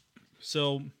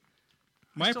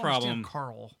my problem,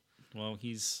 Carl. Well,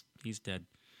 he's dead.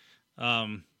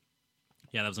 Yeah,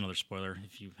 that was another spoiler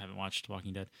if you haven't watched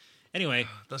Walking Dead. Anyway,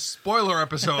 the spoiler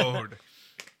episode.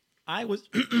 I was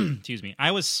excuse me.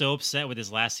 I was so upset with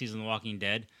this last season of The Walking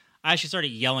Dead. I actually started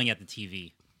yelling at the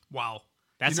TV. Wow.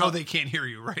 That's they can't hear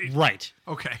you, right? Right.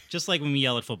 Okay. Just like when we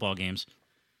yell at football games.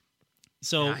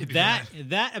 So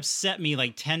that upset me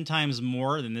like 10 times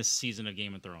more than this season of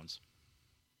Game of Thrones.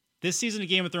 This season of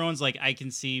Game of Thrones, like, I can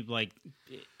see, like...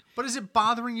 But is it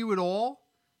bothering you at all?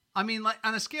 I mean, like,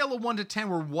 on a scale of 1 to 10,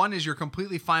 where 1 is you're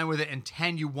completely fine with it, and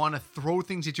 10, you want to throw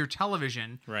things at your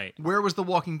television. Right. Where was The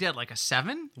Walking Dead? Like a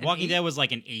 7? Walking Dead was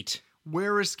like an 8.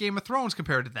 Where is Game of Thrones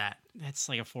compared to that? That's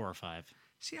like a 4 or 5.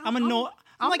 See, I'm annoyed.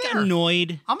 I'm like there.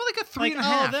 Annoyed. I'm like a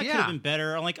 3.5. That could have been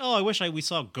better. I'm like, I wish we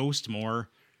saw Ghost more.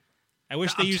 I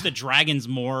wish they used the dragons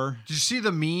more. Did you see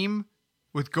the meme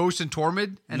with Ghost and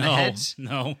Tormund and the heads?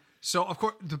 No. So, of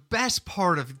course, the best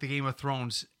part of the Game of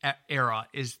Thrones era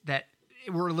is that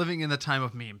we're living in the time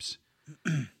of memes.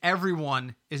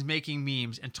 Everyone is making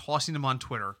memes and tossing them on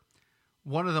Twitter.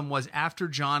 One of them was after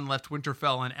Jon left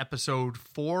Winterfell in episode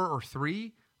 4 or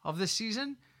 3 of this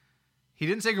season. He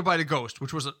didn't say goodbye to Ghost,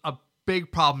 which was a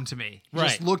big problem to me. He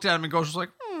just looked at him and Ghost was like,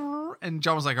 and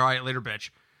Jon was like, all right, later, bitch.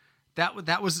 That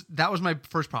was my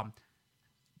first problem.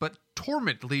 But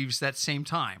Tormund leaves that same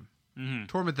time. Mm-hmm.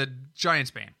 Tormund, the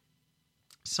Giantsbane.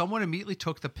 Someone immediately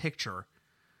took the picture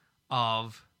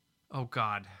of, oh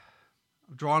God,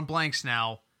 I'm drawing blanks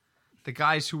now. The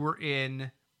guys who were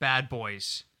in Bad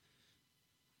Boys.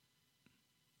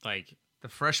 Like the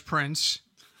Fresh Prince.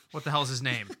 What the hell is his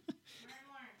name?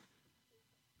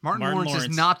 Martin Lawrence is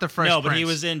not the Fresh Prince. No, but he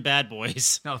was in Bad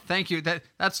Boys. No, thank you.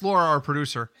 That's Laura, our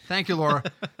producer. Thank you, Laura.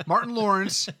 Martin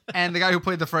Lawrence and the guy who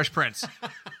played the Fresh Prince.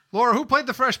 Laura, who played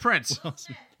the Fresh Prince?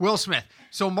 Will Smith.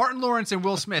 So Martin Lawrence and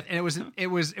Will Smith, and it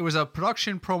was a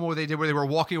production promo they did where they were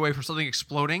walking away from something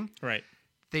exploding. Right.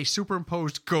 They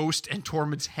superimposed Ghost and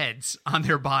Tormund's heads on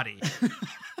their body.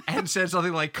 And said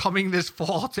something like, coming this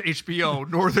fall to HBO,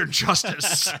 Northern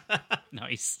Justice.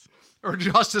 Nice. Or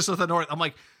Justice of the North. I'm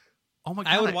like, oh my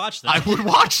God. I would watch that. I would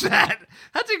watch that.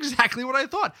 That's exactly what I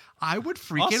thought. I would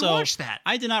freaking watch that.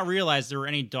 I did not realize there were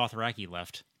any Dothraki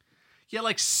left. Yeah,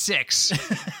 like 6.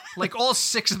 Like all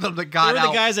 6 of them that got out. They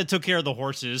were the guys that took care of the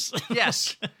horses.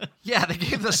 Yes. Yeah, they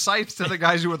gave the scythes to the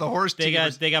guys who were the horse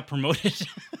teamers. They got promoted.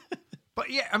 But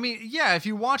yeah, I mean, yeah, if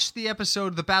you watch the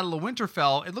episode The Battle of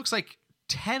Winterfell, it looks like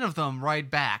 10 of them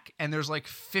ride back, and there's like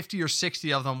 50 or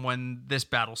 60 of them when this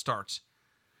battle starts.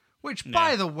 Which,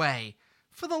 by the way,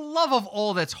 for the love of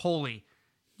all that's holy,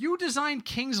 you designed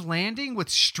King's Landing with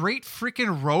straight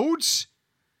freaking roads?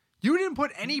 You didn't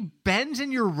put any bends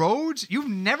in your roads? You've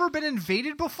never been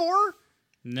invaded before?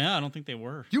 No, I don't think they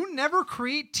were. You never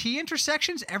create T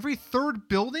intersections every third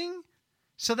building?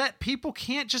 so that people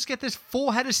can't just get this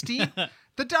full head of steam?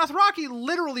 The Dothraki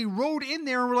literally rode in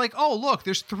there and were like, oh, look,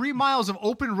 there's 3 miles of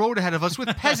open road ahead of us with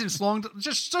peasants along.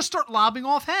 Just start lobbing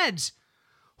off heads.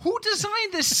 Who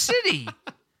designed this city?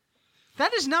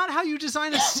 That is not how you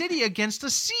design a city against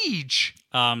a siege.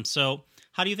 So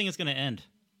how do you think it's going to end?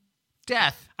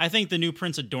 Death. I think the new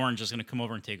Prince of Dorne is just going to come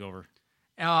over and take over.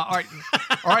 All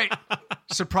right.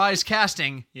 Surprise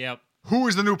casting. Yep. Who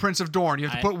is the new Prince of Dorne? You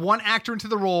have to put one actor into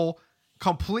the role,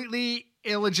 completely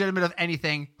illegitimate of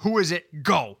anything. Who is it?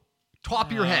 Go. Top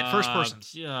of your head. First person.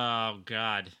 Oh,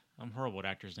 God. I'm horrible at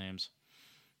actors' names.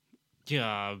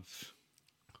 Yeah.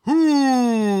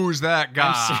 Who's that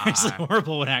guy? I'm seriously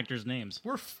horrible with actors' names.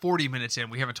 We're 40 minutes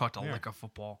in. We haven't talked a lick of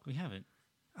football. We haven't.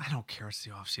 I don't care. It's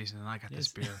the offseason, and I got this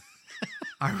beer.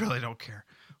 I really don't care.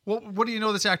 Well, what do you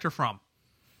know this actor from?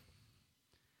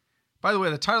 By the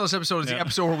way, the title of this episode is the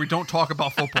episode where we don't talk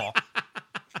about football.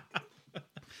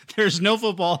 There's no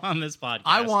football on this podcast.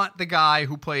 I want the guy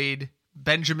who played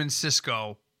Benjamin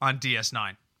Sisko on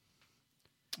DS9.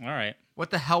 All right.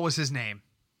 What the hell was his name?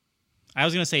 I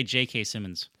was going to say J.K.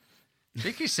 Simmons.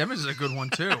 J.K. Simmons is a good one,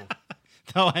 too.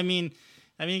 No, I mean,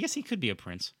 I guess he could be a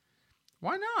prince.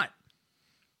 Why not?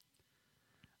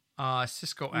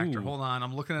 Sisko actor. Ooh. Hold on.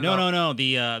 I'm looking at No.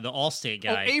 The Allstate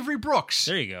guy. Oh, Avery Brooks.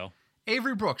 There you go.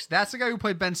 Avery Brooks. That's the guy who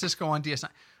played Ben Sisko on DS9.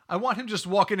 I want him to just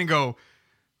walk in and go,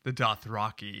 the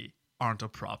Dothraki aren't a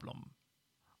problem.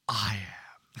 I am.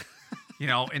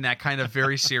 In that kind of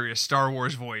very serious Star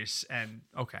Wars voice. And,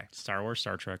 okay. Star Wars,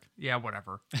 Star Trek. Yeah,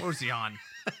 whatever. What was he on?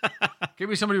 Give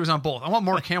me somebody who was on both. I want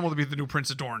Mark Hamill to be the new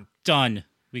Prince of Dorne. Done.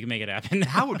 We can make it happen.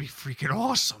 That would be freaking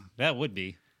awesome. That would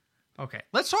be. Okay.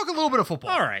 Let's talk a little bit of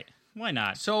football. All right. Why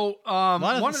not? So, one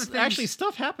of the things... Actually,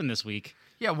 stuff happened this week.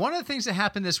 Yeah, one of the things that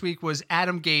happened this week was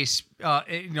Adam Gase,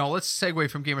 let's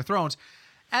segue from Game of Thrones.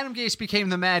 Adam Gase became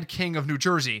the Mad King of New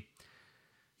Jersey.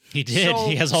 He did.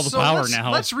 He has all the power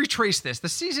now. Let's retrace this. The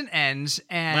season ends.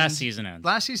 And Last season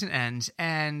ends.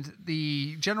 And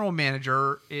the general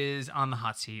manager is on the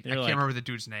hot seat. I can't remember the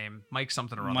dude's name. Mike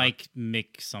something or other. Mike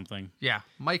Mick something. Yeah,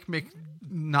 Mike Mick,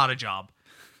 not a job.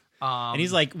 And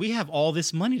he's like, we have all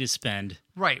this money to spend.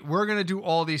 Right, we're going to do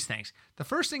all these things. The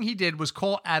first thing he did was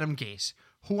call Adam Gase,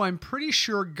 who I'm pretty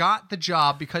sure got the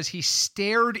job because he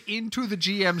stared into the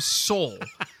GM's soul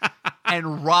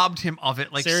and robbed him of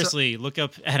it. Like seriously, look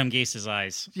up Adam Gase's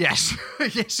eyes. Yes.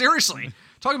 Yeah, seriously.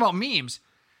 Talking about memes.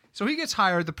 So he gets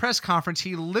hired. The press conference,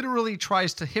 he literally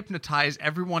tries to hypnotize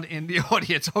everyone in the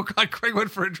audience. Oh, God, Craig went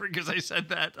for a drink as I said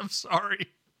that. I'm sorry.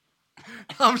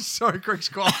 Craig's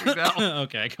coughing now.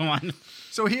 Okay, come on.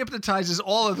 So he hypnotizes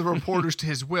all of the reporters to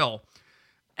his will.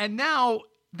 And now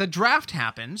the draft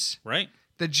happens. Right.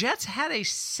 The Jets had a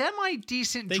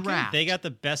semi-decent draft. They got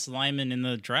the best lineman in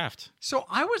the draft. So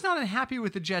I was not unhappy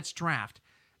with the Jets draft.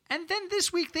 And then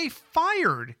this week they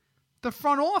fired the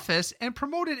front office and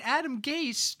promoted Adam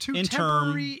Gase to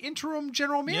temporary interim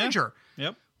general manager.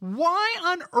 Yep. Why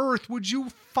on earth would you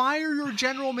fire your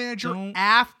general manager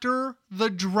after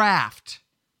the draft?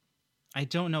 I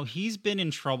don't know. He's been in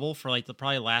trouble for like the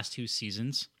probably last 2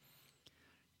 seasons.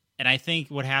 And I think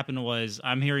what happened was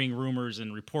I'm hearing rumors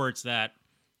and reports that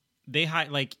he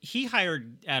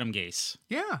hired Adam Gase.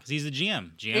 Yeah. Because he's the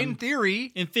GM. In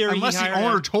theory. Unless the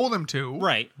owner told him to.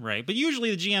 Right. But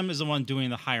usually the GM is the one doing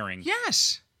the hiring.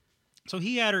 Yes. So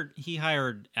he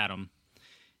hired Adam.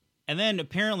 And then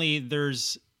apparently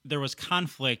there was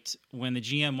conflict when the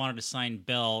GM wanted to sign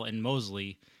Bell and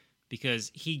Mosley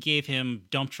because he gave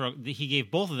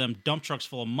both of them dump trucks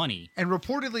full of money. And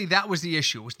reportedly that was the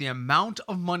issue, was the amount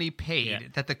of money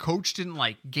paid that the coach didn't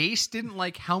like. Gase didn't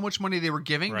like how much money they were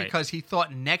giving because he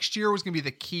thought next year was going to be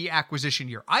the key acquisition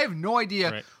year. I have no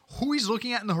idea who he's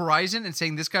looking at in the horizon and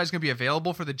saying this guy's going to be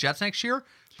available for the Jets next year,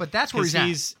 but that's where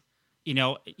he's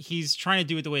at. He's trying to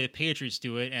do it the way the Patriots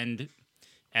do it, and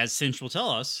as Cinch will tell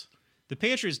us, the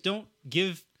Patriots don't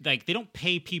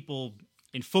pay people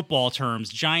in football terms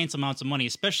giant amounts of money,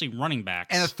 especially running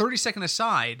backs. And a 30-second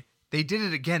aside, they did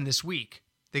it again this week.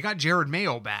 They got Jared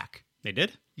Mayo back. They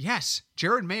did? Yes.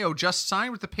 Jared Mayo just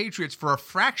signed with the Patriots for a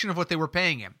fraction of what they were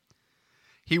paying him.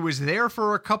 He was there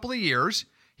for a couple of years.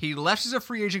 He left as a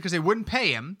free agent because they wouldn't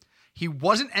pay him. He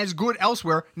wasn't as good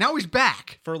elsewhere. Now he's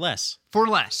back. For less.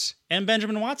 And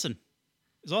Benjamin Watson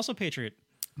is also Patriot.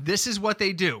 This is what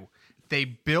they do. They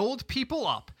build people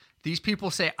up. These people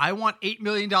say, I want $8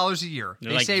 million a year.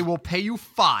 They say, we'll pay you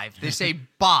 $5 million. They say,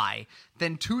 buy.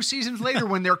 Then 2 seasons later,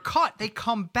 when they're cut, they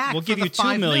come back we'll for give the you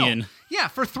 $2 million. Mil. Yeah,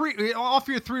 for 3,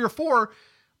 offer you 3 or 4.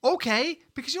 Okay,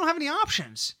 because you don't have any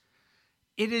options.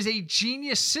 It is a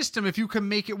genius system if you can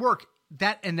make it work.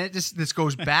 This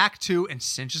goes back to, and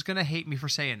Cinch is going to hate me for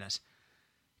saying this,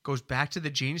 goes back to the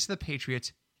genius of the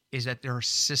Patriots is that they're a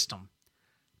system.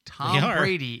 Tom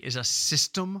Brady is a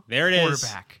system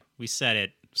quarterback. We said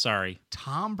it. Sorry.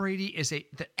 Tom Brady is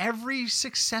every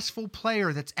successful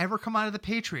player that's ever come out of the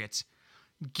Patriots.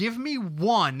 Give me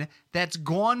one that's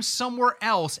gone somewhere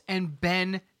else and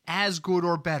been as good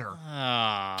or better.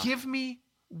 Give me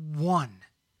one.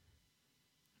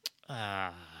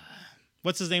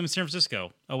 What's his name in San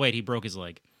Francisco? Oh, wait, he broke his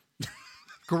leg.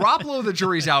 Garoppolo, the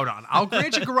jury's out on. I'll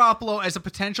grant you Garoppolo as a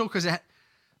potential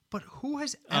but who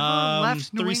has ever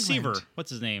left New the receiver. England? What's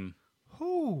his name?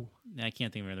 Who? I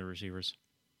can't think of any other receivers.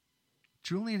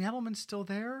 Julian Edelman's still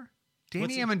there.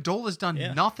 Danny Amendola's done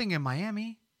nothing in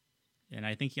Miami. And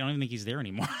I don't even think he's there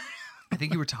anymore. I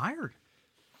think he retired.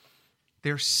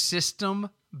 They're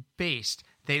system-based.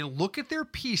 They look at their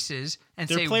pieces and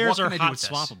their say, players what are can hot I do with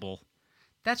swappable. This?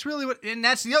 That's really what, and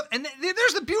that's the other, and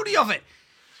there's the beauty of it.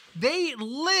 They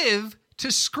live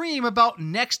to scream about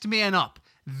next man up.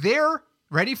 Their,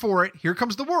 ready for it, here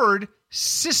comes the word,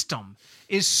 system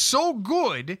is so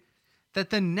good that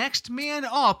the next man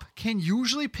up can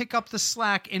usually pick up the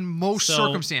slack in most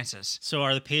circumstances. So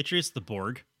are the Patriots the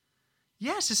Borg?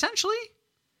 Yes, essentially.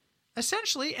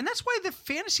 And that's why the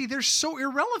fantasy, they're so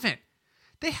irrelevant.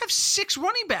 They have 6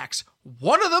 running backs.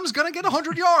 One of them's going to get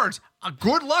 100 yards.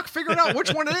 Good luck figuring out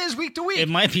which one it is week to week. It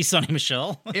might be Sonny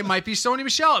Michel. It might be Sony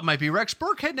Michel. It might be Rex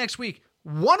Burkhead next week.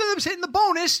 One of them's hitting the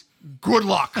bonus. Good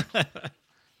luck.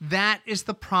 That is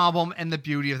the problem and the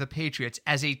beauty of the Patriots.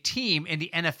 As a team in the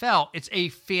NFL, it's a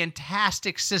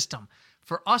fantastic system.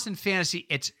 For us in fantasy,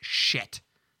 it's shit.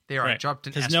 They are dropped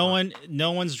in because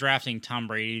no one's drafting Tom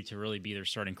Brady to really be their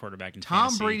starting quarterback in Tom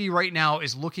fantasy. Brady right now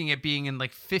is looking at being in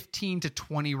like 15 to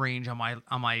 20 range on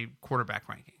my quarterback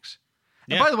rankings.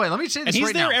 And by the way, let me say this right now.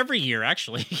 And he's there every year,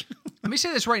 actually. Let me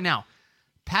say this right now.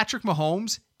 Patrick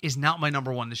Mahomes is not my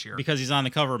number one this year. Because he's on the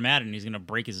cover of Madden, he's going to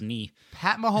break his knee.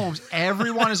 Pat Mahomes,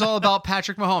 everyone is all about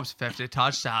Patrick Mahomes. 50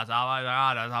 touchdowns. Oh my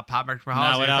God, Patrick Mahomes.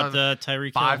 Now without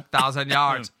Tyreek 5,000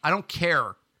 yards. I don't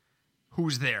care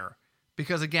who's there.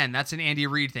 Because, again, that's an Andy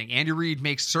Reid thing. Andy Reid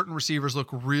makes certain receivers look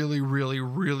really, really,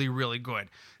 really, really good.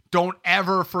 Don't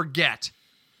ever forget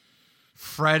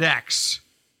FredEx,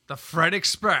 the Fred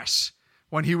Express,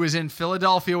 when he was in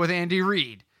Philadelphia with Andy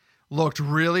Reid, looked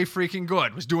really freaking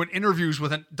good. Was doing interviews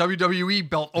with a WWE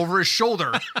belt over his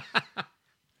shoulder.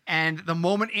 And the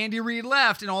moment Andy Reid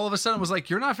left and all of a sudden was like,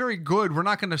 you're not very good. We're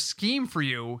not going to scheme for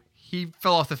you. He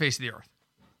fell off the face of the earth.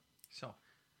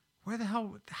 Where the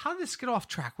hell? How did this get off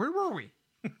track? Where were we?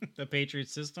 The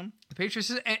Patriots system. The Patriots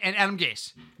system and Adam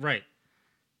Gase. Right.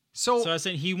 So I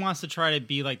said he wants to try to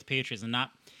be like the Patriots and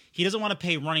not. He doesn't want to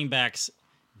pay running backs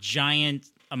giant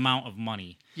amount of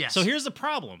money. Yes. So here's the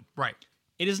problem. Right.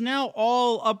 It is now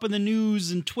all up in the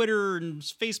news and Twitter and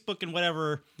Facebook and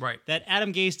whatever. Right. That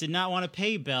Adam Gase did not want to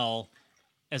pay Bell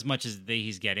as much as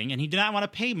he's getting, and he did not want to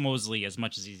pay Mosley as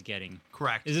much as he's getting.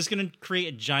 Correct. Is this going to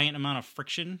create a giant amount of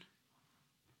friction?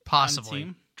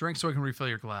 Possibly. Drink so I can refill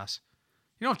your glass.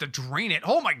 You don't have to drain it.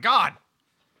 Oh my God.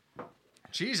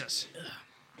 Jesus.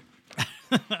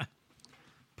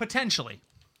 Potentially.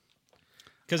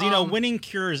 Because, winning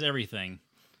cures everything.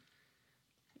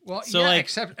 Well, so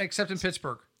except in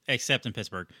Pittsburgh. Except in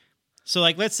Pittsburgh. So,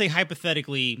 let's say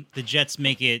hypothetically the Jets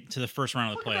make it to the first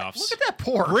round of the playoffs. Look at that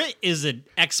pour. Britt is an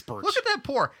expert. Look at that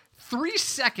pour. 3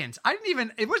 seconds.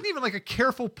 It wasn't even like a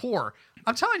careful pour.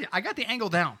 I'm telling you, I got the angle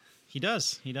down. He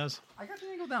does. I got the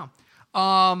angle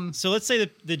down. So let's say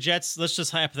the Jets, let's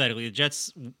just hypothetically, the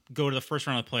Jets go to the first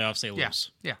round of the playoffs, they lose.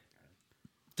 Yeah.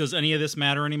 Does any of this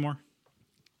matter anymore?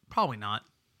 Probably not.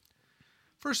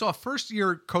 First off,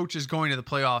 first-year coaches going to the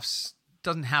playoffs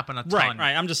doesn't happen a ton.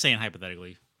 Right. I'm just saying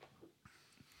hypothetically.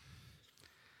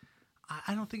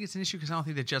 I don't think it's an issue because I don't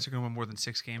think the Jets are going to win more than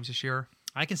 6 games this year.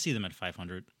 I can see them at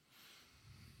 500.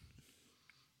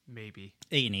 Maybe.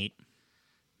 8-8.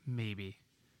 Maybe.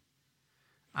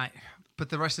 But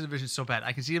the rest of the division is so bad.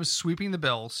 I can see them sweeping the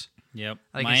Bills. Yep.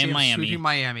 I can see them sweeping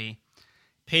Miami.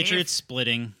 Patriots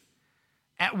splitting.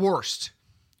 At worst.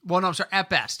 Well, no, I'm sorry. At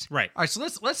best. Right. All right. So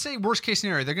let's say worst case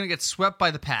scenario, they're going to get swept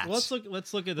by the Pats. Well,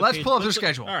 let's look at the. Let's pull up their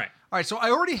schedule. All right. So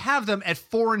I already have them at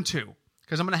 4-2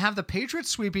 because I'm going to have the Patriots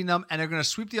sweeping them, and they're going to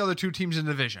sweep the other 2 teams in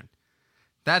the division.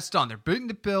 That's done. They're beating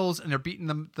the Bills and they're beating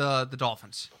the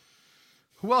Dolphins.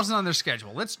 Who else is on their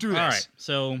schedule? Let's do this. All right.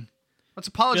 So. Let's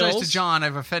apologize to John.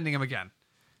 I'm offending him again.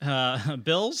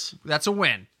 Bills. That's a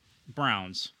win.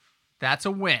 Browns. That's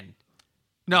a win.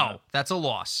 No, that's a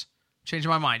loss. Changing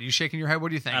my mind. Are you shaking your head? What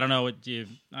do you think? I don't know what you.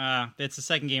 It's the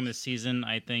second game of the season.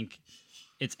 I think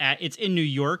it's in New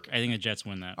York. I think the Jets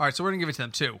win that. All right, so we're gonna give it to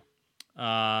them too.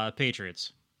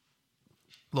 Patriots.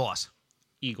 Loss.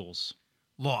 Eagles.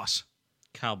 Loss.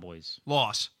 Cowboys.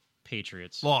 Loss.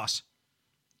 Patriots. Loss.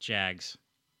 Jags.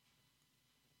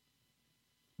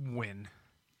 Win.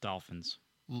 Dolphins.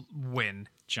 Win.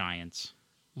 Giants.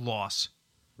 Loss.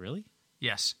 Really?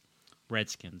 Yes.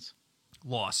 Redskins.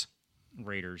 Loss.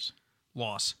 Raiders.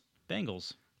 Loss.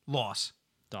 Bengals. Loss.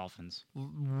 Dolphins.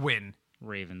 Win.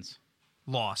 Ravens.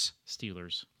 Loss.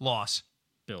 Steelers. Loss.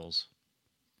 Bills.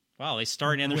 Wow, they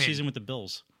start and end their Win. season with the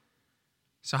Bills.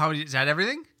 So how many, is that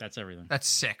everything? That's everything. That's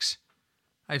 6.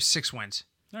 I have 6 wins.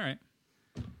 All right.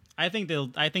 I think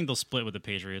they'll split with the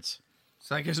Patriots.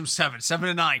 So that gives them 7.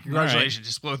 7-9. Congratulations.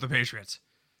 Just split with the Patriots.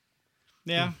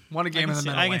 Yeah. Won a game in the I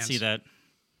can Meadowlands. see that.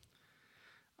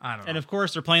 I don't know. And of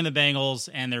course, they're playing the Bengals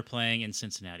and they're playing in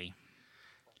Cincinnati.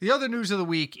 The other news of the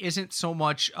week isn't so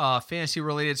much fantasy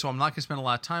related, so I'm not going to spend a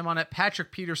lot of time on it.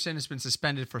 Patrick Peterson has been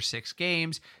suspended for 6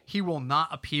 games. He will not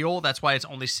appeal. That's why it's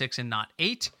only 6 and not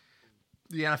 8.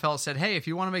 The NFL said, hey, if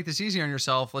you want to make this easy on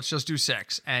yourself, let's just do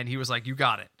 6. And he was like, you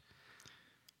got it.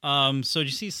 So you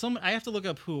see, I have to look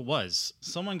up who it was.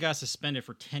 Someone got suspended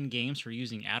for 10 games for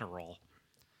using Adderall.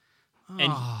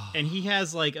 And he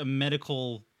has like a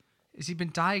medical... Has he been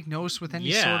diagnosed with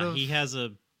any sort sort of he has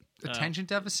a attention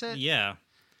deficit? Yeah.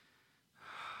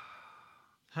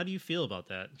 How do you feel about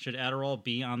that? Should Adderall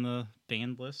be on the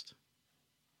banned list?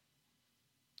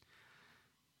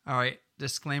 All right.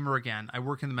 Disclaimer again. I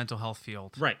work in the mental health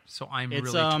field. Right. So I'm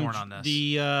really torn on this.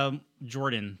 The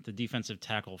Jordan, the defensive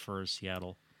tackle for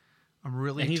Seattle. I'm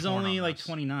really and he's torn only on like this.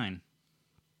 29.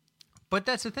 But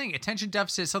that's the thing. Attention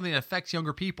deficit is something that affects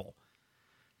younger people.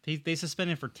 They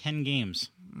suspended him for 10 games.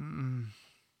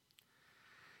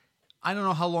 I don't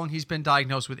know how long he's been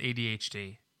diagnosed with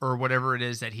ADHD or whatever it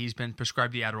is that he's been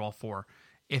prescribed the Adderall for.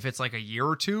 If it's like a year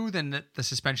or 2, then the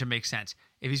suspension makes sense.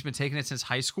 If he's been taking it since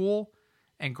high school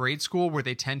and grade school, where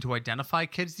they tend to identify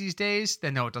kids these days,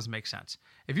 then no, it doesn't make sense.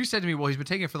 If you said to me, well, he's been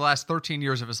taking it for the last 13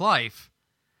 years of his life,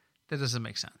 that doesn't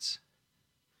make sense.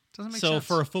 Doesn't make sense. So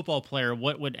for a football player,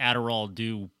 what would Adderall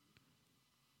do?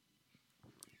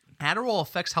 Adderall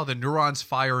affects how the neurons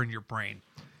fire in your brain.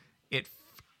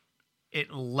 It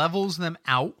levels them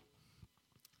out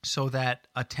so that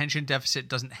attention deficit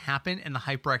doesn't happen and the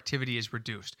hyperactivity is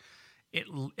reduced.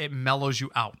 It mellows you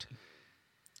out.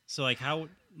 So how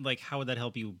would that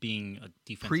help you being a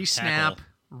defensive Pre-snap, tackle?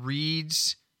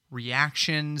 reads,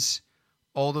 reactions,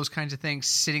 all those kinds of things,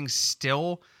 sitting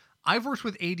still. I've worked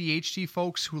with ADHD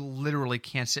folks who literally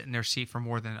can't sit in their seat for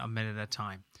more than a minute at a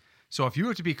time. So if you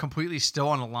have to be completely still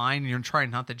on a line and you're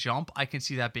trying not to jump, I can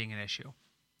see that being an issue.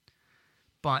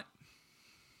 But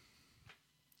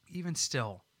even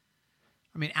still,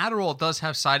 I mean, Adderall does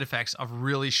have side effects of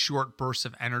really short bursts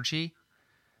of energy.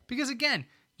 Because again,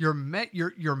 you're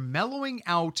mellowing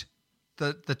out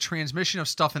the transmission of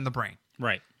stuff in the brain.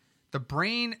 Right. The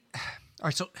brain. All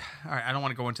right. I don't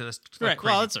want to go into this. Right.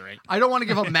 Crazy. Well, that's all right. I don't want to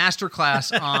give a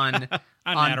masterclass on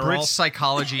Adderall. Brit's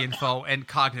psychology info and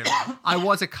cognitive. I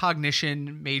was a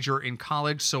cognition major in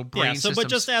college, so brain systems. But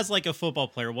just as like a football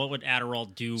player, what would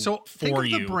Adderall do so for think of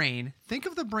you? Think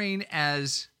of the brain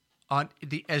as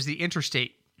the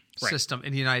interstate system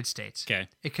in the United States. Okay.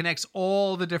 It connects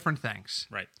all the different things.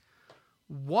 Right.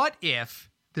 What if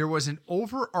there was an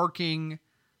overarching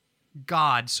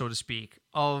God, so to speak,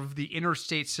 of the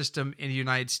interstate system in the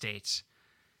United States,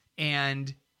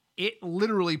 and it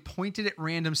literally pointed at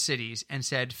random cities and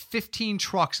said 15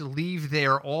 trucks leave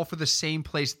there all for the same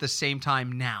place at the same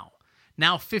time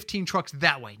now 15 trucks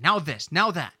that way, now this,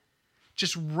 now that,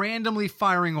 just randomly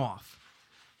firing off.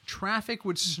 Traffic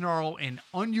would snarl in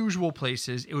unusual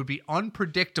places. It would be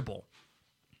unpredictable,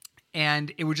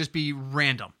 and it would just be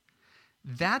random.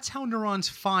 That's how neurons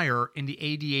fire in the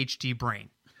ADHD brain.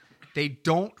 They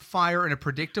don't fire in a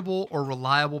predictable or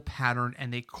reliable pattern,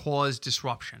 and they cause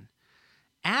disruption.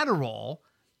 Adderall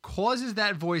causes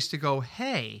that voice to go,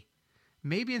 hey,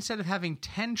 maybe instead of having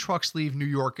 10 trucks leave New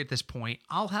York at this point,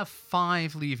 I'll have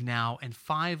 5 leave now and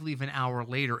 5 leave an hour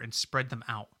later and spread them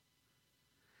out.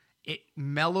 It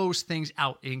mellows things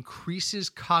out. It increases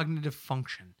cognitive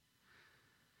function.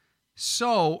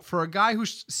 So for a guy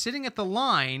who's sitting at the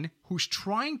line, who's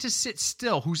trying to sit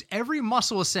still, whose every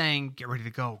muscle is saying, get ready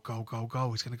to go, go, go, go.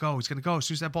 He's going to go. He's going to go. As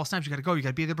soon as that ball snaps, you got to go. You got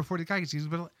to be there before the guy gets.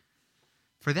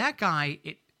 For that guy,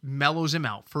 it mellows him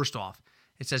out. First off,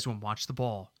 it says to him, watch the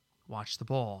ball, watch the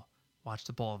ball, watch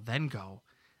the ball, then go.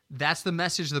 That's the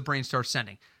message the brain starts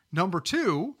sending. Number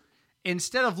 2,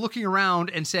 instead of looking around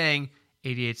and saying,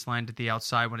 88's lined at the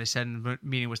outside, when I said in the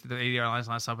meeting was the 88 lines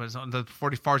on the left side, but the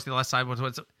 44 is the left side.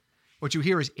 What you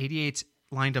hear is 88's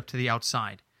lined up to the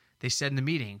outside. They said in the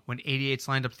meeting, when 88's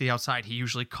lined up to the outside, he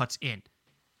usually cuts in.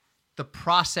 The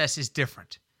process is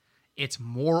different. It's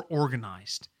more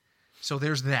organized. So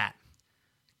there's that.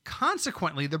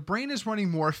 Consequently, the brain is running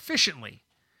more efficiently.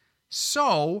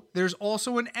 So there's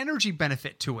also an energy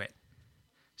benefit to it.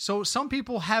 So some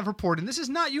people have reported, and this is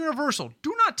not universal.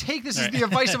 Do not take this as the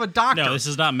advice of a doctor. No, this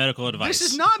is not medical advice.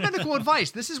 This is not medical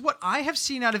advice. This is what I have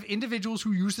seen out of individuals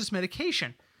who use this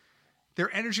medication.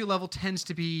 Their energy level tends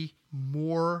to be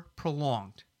more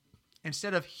prolonged.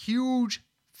 Instead of huge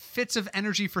fits of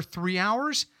energy for 3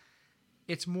 hours,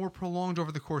 it's more prolonged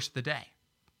over the course of the day.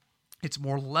 It's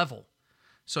more level.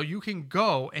 So you can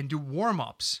go and do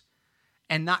warm-ups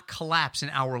and not collapse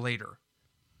an hour later.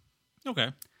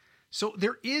 Okay. So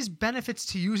there is benefits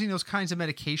to using those kinds of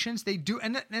medications. They do,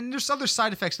 and there's other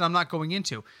side effects that I'm not going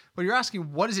into. But you're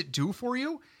asking, what does it do for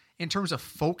you in terms of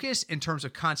focus, in terms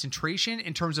of concentration,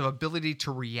 in terms of ability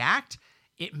to react?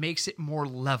 It makes it more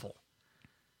level.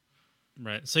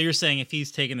 Right. So you're saying if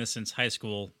he's taken this since high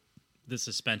school, the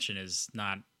suspension is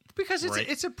not because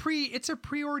it's a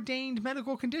preordained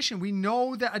medical condition. We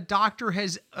know that a doctor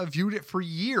has viewed it for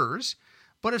years.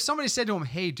 But if somebody said to him,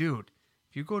 "Hey, dude,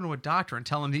 if you go to a doctor and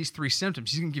tell him these 3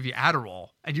 symptoms, he's going to give you Adderall,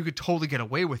 and you could totally get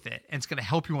away with it, and it's going to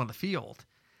help you on the field."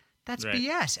 That's right.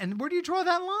 BS. And where do you draw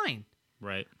that line?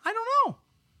 Right. I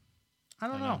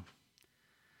don't know.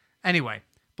 Anyway,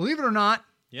 believe it or not,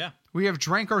 yeah, we have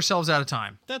drank ourselves out of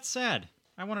time. That's sad.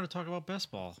 I wanted to talk about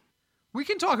best ball. We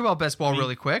can talk about best ball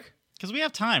really quick. Because we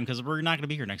have time, because we're not going to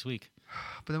be here next week.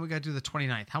 But then we got to do the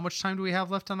 29th. How much time do we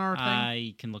have left on our thing?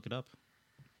 I can look it up.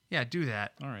 Yeah, do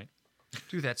that. All right.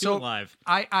 Do that. Do it live.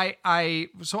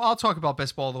 So I'll talk about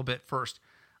best ball a little bit first.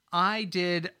 I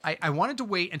wanted to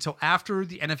wait until after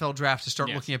the NFL draft to start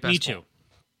looking at best ball. Me too.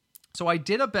 So I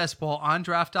did a best ball on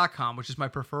draft.com, which is my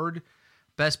preferred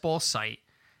best ball site.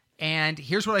 And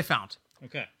here's what I found.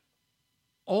 Okay.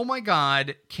 Oh my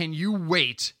God, can you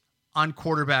wait on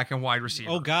quarterback and wide receiver?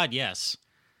 Oh God, yes.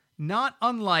 Not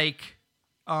unlike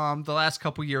the last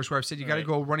couple years where I've said you got to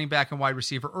go running back and wide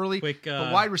receiver early. But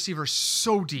wide receiver is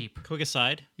so deep. Quick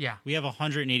aside. Yeah. We have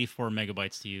 184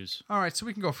 megabytes to use. All right, so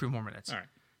we can go a few more minutes. All right.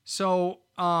 So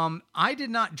I did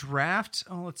not draft.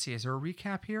 Oh, let's see. Is there a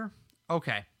recap here?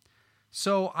 Okay.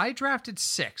 So I drafted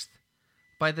 6th.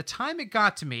 By the time it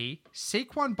got to me,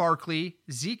 Saquon Barkley,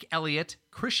 Zeke Elliott,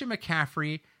 Christian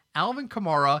McCaffrey, Alvin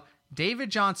Kamara, David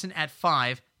Johnson at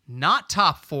 5, not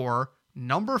top 4,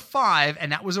 number 5,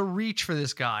 and that was a reach for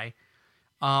this guy.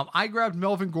 I grabbed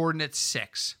Melvin Gordon at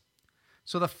 6.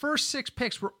 So the first 6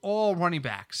 picks were all running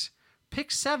backs.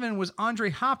 Pick 7 was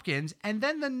Andre Hopkins, and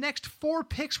then the next 4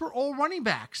 picks were all running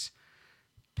backs.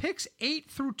 Picks 8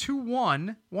 through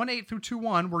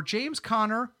 2-1 were James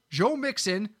Conner, Joe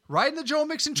Mixon, riding the Joe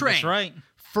Mixon train. That's right.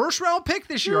 First round pick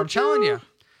this year, I'm telling you.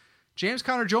 James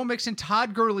Conner, Joe Mixon,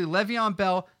 Todd Gurley, Le'Veon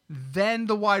Bell, then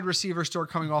the wide receivers start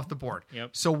coming off the board.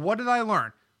 Yep. So what did I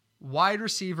learn? Wide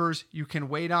receivers you can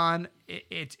wait on.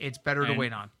 It's better to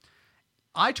wait on.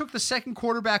 I took the second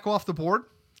quarterback off the board,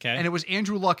 and it was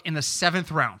Andrew Luck in the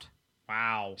 7th round.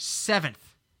 Wow. 7th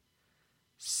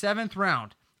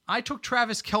round. I took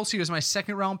Travis Kelce as my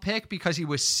 2nd round pick because he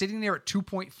was sitting there at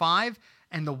 2.5,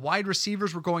 and the wide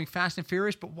receivers were going fast and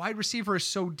furious, but wide receiver is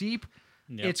so deep,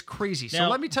 it's crazy. So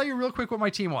let me tell you real quick what my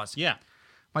team was. Yeah.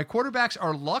 My quarterbacks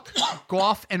are Luck,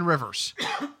 Goff, and Rivers.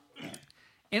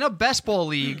 In a best ball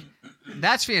league,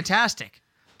 that's fantastic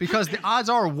because the odds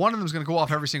are one of them is going to go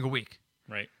off every single week.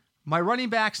 Right. My running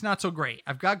backs, not so great.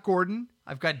 I've got Gordon.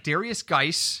 I've got Darius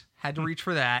Geis. Had to reach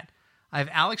for that. I have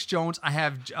Alex Jones. I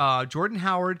have Jordan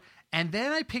Howard. And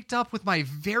then I picked up with my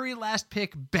very last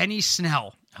pick, Benny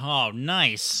Snell. Oh,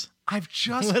 nice. I've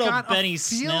just got Benny a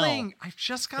feeling. I've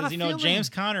just got a feeling. Because, James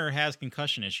Conner has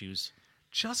concussion issues.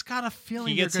 Just got a feeling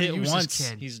he gets they're going to use once, this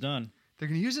kid. He's done. They're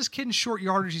going to use this kid in short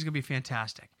yardage. He's going to be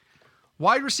fantastic.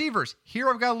 Wide receivers. Here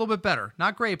I've got a little bit better.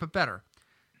 Not great, but better.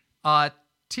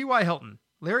 T.Y. Hilton,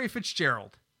 Larry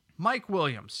Fitzgerald, Mike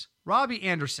Williams, Robbie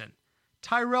Anderson,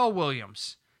 Tyrell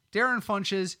Williams, Darren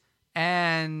Funches,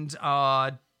 and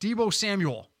Deebo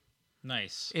Samuel.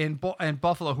 Nice. In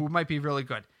Buffalo, who might be really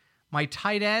good. My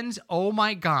tight ends, oh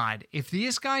my God. If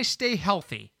these guys stay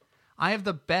healthy, I have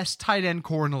the best tight end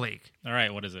core in the league. All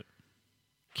right, what is it?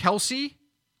 Kelsey,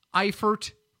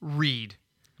 Eifert, Reed.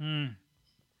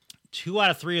 2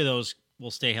 out of 3 of those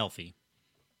will stay healthy.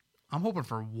 I'm hoping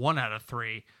for 1 out of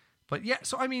 3. But yeah,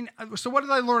 so what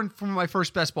did I learn from my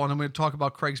first best ball? And I'm going to talk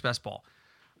about Craig's best ball.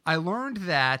 I learned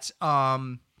that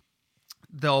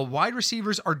the wide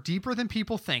receivers are deeper than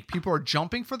people think. People are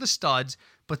jumping for the studs,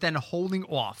 but then holding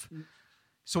off.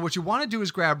 So what you want to do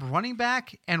is grab running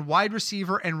back and wide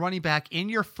receiver and running back in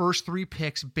your first 3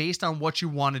 picks based on what you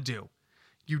want to do.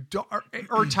 You don't,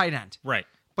 or tight end, right?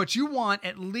 But you want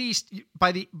at least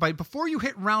by before you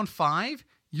hit round 5,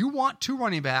 you want 2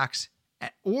 running backs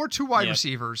or 2 wide Yep.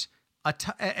 receivers.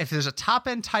 If there's a top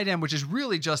end tight end, which is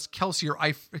really just Kelsey or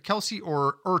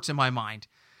Ertz in my mind,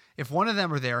 if one of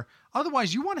them are there,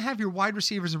 otherwise you want to have your wide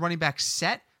receivers and running backs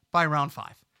set by round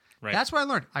 5. Right. That's what I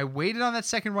learned. I waited on that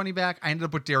second running back. I ended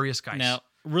up with Darius Geis. Now,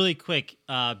 really quick,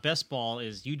 best ball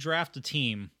is you draft a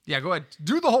team. Yeah, go ahead.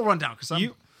 Do the whole rundown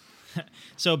because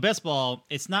So best ball,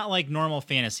 it's not like normal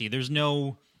fantasy. There's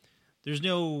no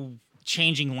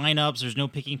changing lineups. There's no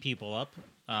picking people up.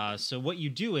 So what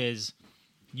you do is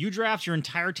you draft your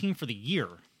entire team for the year.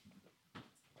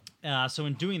 So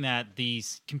in doing that, the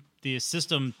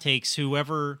system takes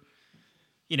whoever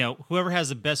has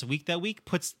the best week that week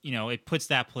puts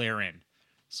that player in.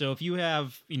 So if you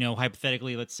have,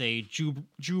 hypothetically, let's say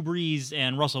Drew Brees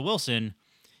and Russell Wilson,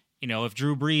 if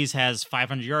Drew Brees has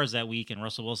 500 yards that week and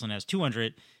Russell Wilson has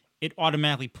 200, it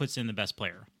automatically puts in the best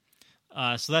player.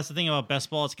 So that's the thing about best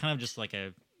ball. It's kind of just like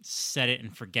a set it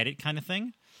and forget it kind of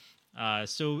thing.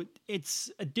 So it's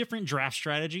a different draft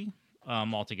strategy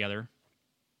altogether.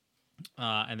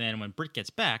 And then when Britt gets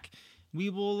back, we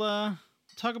will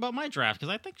talk about my draft because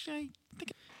I think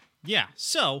yeah.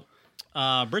 So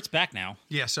Britt's back now.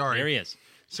 Yeah, sorry. There he is.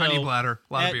 Tiny bladder,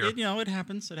 a lot of beer. It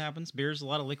happens. It happens. Beer's a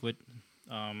lot of liquid.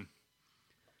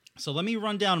 So let me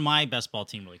run down my best ball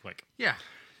team really quick. Yeah.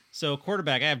 So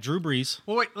quarterback, I have Drew Brees.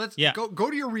 Well, wait. Let's go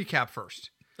to your recap first.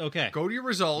 Okay. Go to your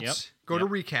results. Yep. Go to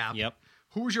recap. Yep.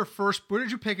 Who was your first? What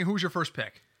did you pick, and who was your first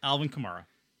pick? Alvin Kamara.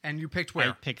 And you picked where?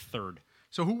 I picked third.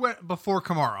 So who went before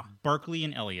Kamara? Barkley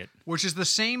and Elliott. Which is the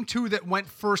same 2 that went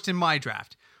first in my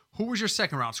draft. Who was your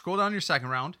second round? Scroll down your second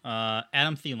round.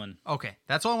 Adam Thielen. Okay,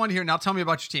 that's all I want to hear. Now tell me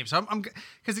about your team. So I'm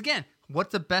because again,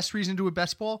 what's the best reason to do a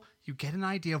best ball? You get an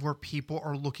idea of where people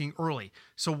are looking early.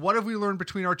 So what have we learned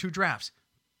between our 2 drafts?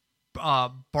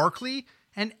 Barkley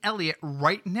and Elliott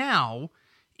right now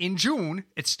in June.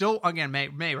 It's still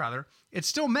May rather. It's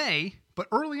still May, but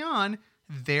early on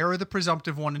they're the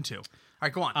presumptive 1 and 2. All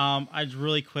right, go on. I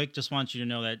really quick just want you to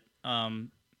know that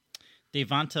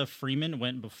Devonta Freeman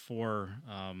went before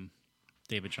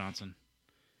David Johnson.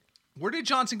 Where did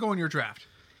Johnson go in your draft?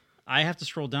 I have to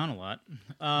scroll down a lot.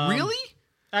 Really?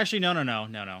 Actually,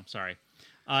 no. Sorry.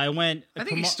 I went. I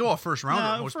think he's still a first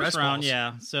rounder. Most first best round, balls.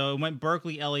 yeah. So it went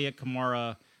Barkley, Elliott,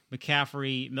 Kamara,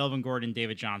 McCaffrey, Melvin Gordon,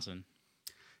 David Johnson.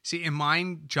 See, in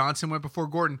mine, Johnson went before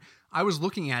Gordon. I was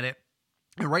looking at it,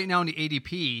 and right now in the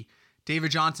ADP,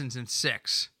 David Johnson's in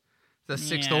 6, the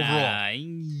 6th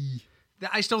overall.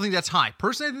 I still think that's high.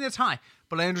 Personally, I think that's high,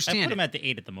 but I understand I put him at the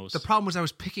 8 at the most. The problem was I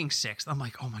was picking 6th. I'm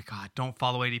like, oh my God, don't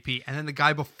follow ADP. And then the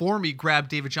guy before me grabbed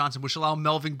David Johnson, which allowed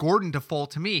Melvin Gordon to fall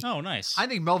to me. Oh, nice. I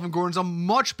think Melvin Gordon's a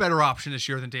much better option this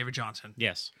year than David Johnson.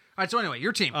 Yes. All right, so anyway,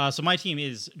 your team. So my team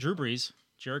is Drew Brees,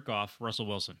 Jared Goff, Russell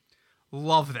Wilson.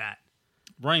 Love that.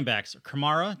 Running backs,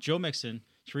 Kamara, Joe Mixon,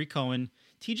 Tariq Cohen,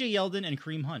 TJ Yeldon, and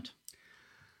Kareem Hunt.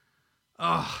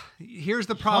 Here's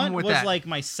the problem Hunt with was that. like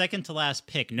my second to last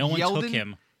pick. No one took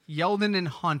him. Yeldon and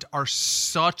Hunt are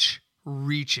such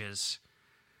reaches.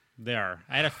 They are.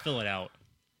 I had to fill it out.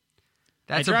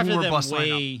 That's I a drafted boomer them bust way,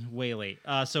 lineup. way late.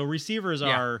 So receivers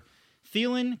are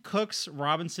Thielen, Cooks,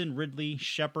 Robinson, Ridley,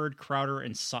 Shepard, Crowder,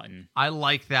 and Sutton. I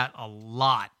like that a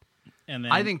lot. And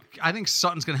then I think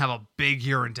Sutton's going to have a big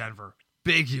year in Denver.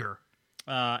 Big year.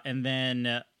 And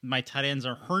then my tight ends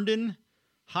are Herndon,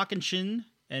 Hawkinson,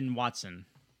 and Watson.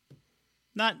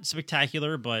 Not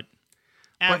spectacular, but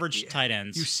average tight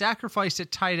ends. You sacrificed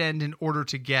at tight end in order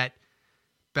to get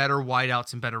better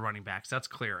wideouts and better running backs. That's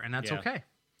clear, and that's okay.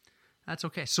 That's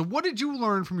okay. So what did you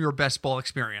learn from your best ball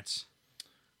experience?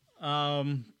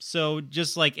 So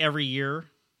just like every year,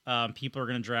 people are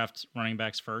going to draft running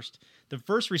backs first. The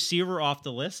first receiver off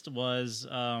the list was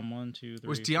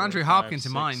was DeAndre Hopkins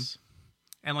in mine,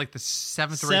 and like the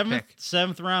seventh pick.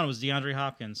 7th round was DeAndre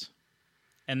Hopkins,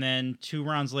 and then 2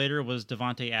 rounds later was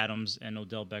Devontae Adams and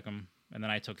Odell Beckham, and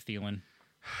then I took Thielen,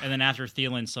 and then after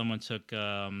Thielen, someone took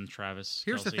Travis.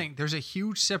 Here's the thing: there's a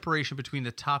huge separation between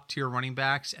the top tier running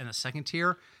backs and the second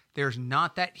tier. There's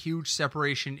not that huge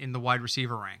separation in the wide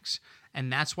receiver ranks,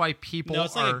 and that's why people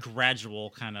it's like a gradual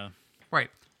kind of right.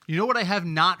 You know what I have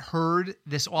not heard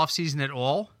this offseason at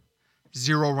all?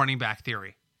 Zero running back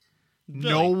theory. Really?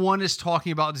 No one is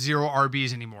talking about zero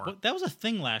RBs anymore. But that was a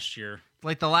thing last year.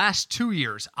 Like the last 2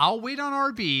 years. I'll wait on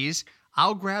RBs.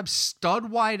 I'll grab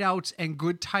stud wideouts and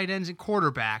good tight ends and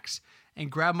quarterbacks and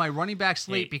grab my running backs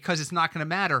late because it's not going to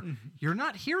matter. You're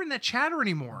not hearing that chatter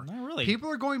anymore. Not really. People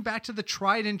are going back to the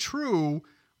tried and true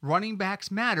running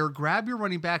backs matter. Grab your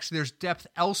running backs. There's depth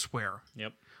elsewhere.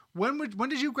 Yep. When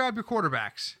did you grab your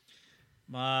quarterbacks?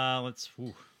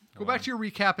 Go back to your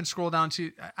recap and scroll down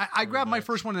to. I grabbed my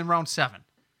first one in round 7.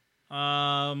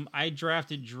 I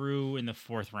drafted Drew in the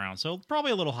 4th round, so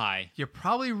probably a little high. You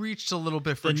probably reached a little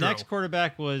bit for The Drew. next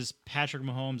quarterback was Patrick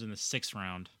Mahomes in the 6th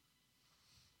round.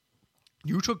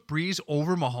 You took Breeze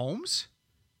over Mahomes?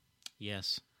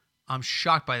 Yes. I'm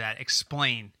shocked by that.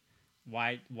 Explain.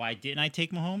 Why didn't I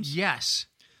take Mahomes? Yes.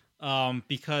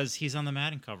 Because he's on the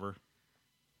Madden cover.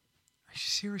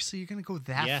 Seriously, you're going to go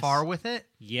that Yes. far with it?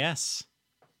 Yes.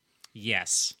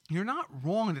 Yes. You're not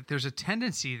wrong that there's a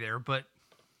tendency there, but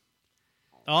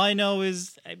All I know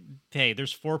is, hey,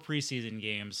 there's 4 preseason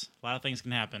games. A lot of things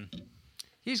can happen.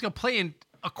 he's going to play in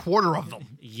a quarter of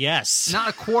them. Yes. Not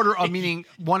a quarter of meaning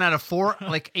 1 out of 4,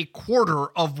 like a quarter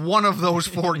of one of those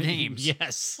 4 games.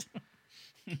 Yes.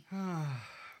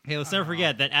 Hey, let's never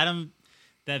forget that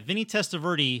Vinny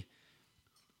Testaverde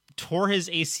tore his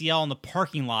ACL in the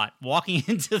parking lot walking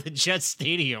into the Jets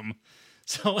stadium.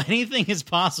 So anything is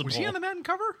possible. Was he on the Madden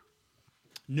cover?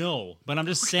 No, but I'm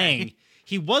just saying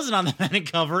he wasn't on the Madden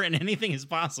cover, and anything is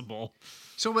possible.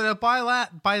 So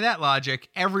by that logic,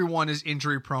 everyone is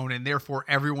injury prone, and therefore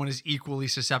everyone is equally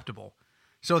susceptible.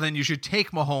 So then you should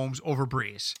take Mahomes over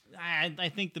Breeze. I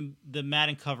think the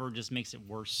Madden cover just makes it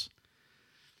worse.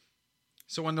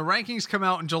 So when the rankings come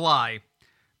out in July,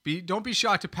 don't be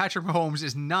shocked if Patrick Mahomes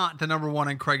is not the number 1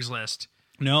 on Craig's list.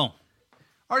 No.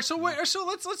 All right, so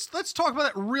let's talk about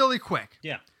that really quick.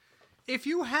 Yeah. If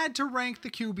you had to rank the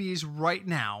QBs right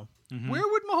now, where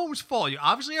would Mahomes fall? You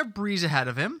obviously have Breeze ahead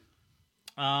of him.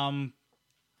 I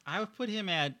would put him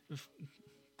at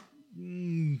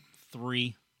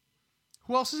 3.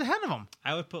 Who else is ahead of him?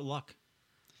 I would put Luck.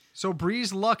 So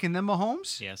Breeze, Luck, and then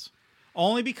Mahomes? Yes.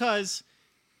 Only because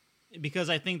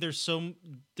I think there's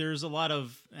a lot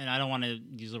of, and I don't want to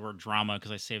use the word drama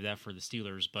because I saved that for the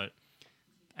Steelers, but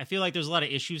I feel like there's a lot of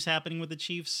issues happening with the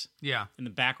Chiefs. Yeah. In the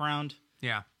background.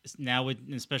 Yeah. Now,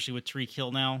 especially with Tyreek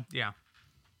Hill now. Yeah.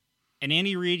 And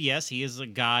Andy Reid, yes, he is a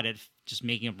god at just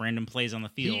making up random plays on the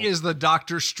field. He is the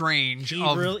Doctor Strange.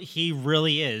 He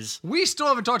really is. We still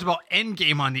haven't talked about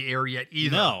Endgame on the air yet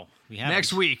either. No, we haven't.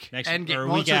 Next week. Endgame.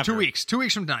 Well, so 2 weeks. 2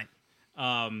 weeks from tonight.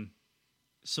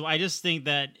 So I just think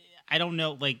that, I don't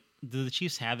know, like, do the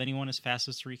Chiefs have anyone as fast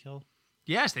as Tyreek Hill?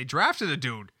 Yes, they drafted a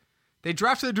dude. They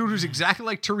drafted a dude who's exactly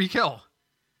like Tyreek Hill.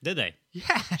 Did they?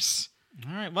 Yes.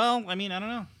 All right. Well, I mean, I don't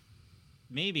know.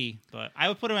 Maybe, but I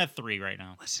would put him at 3 right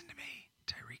now. Listen to me.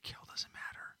 Tyreek Hill doesn't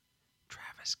matter.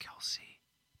 Travis Kelce,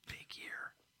 big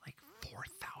year, like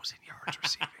 4,000 yards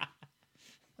receiving.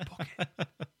 Book it.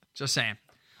 Just saying.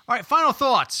 All right, final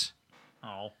thoughts.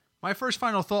 Oh. My first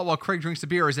final thought while Craig drinks the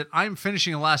beer is that I'm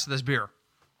finishing the last of this beer.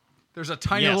 There's a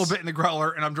tiny little bit in the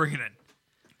growler, and I'm drinking it.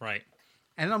 Right.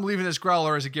 And I'm leaving this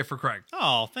growler as a gift for Craig.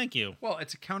 Oh, thank you. Well,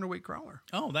 it's a counterweight growler.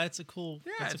 Oh, that's a cool.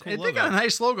 Yeah, that's a cool they logo. got a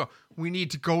nice logo. We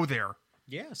need to go there.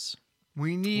 Yes.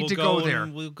 We need to go there.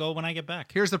 We'll go when I get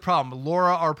back. Here's the problem.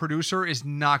 Laura, our producer, is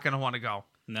not going to want to go.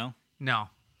 No.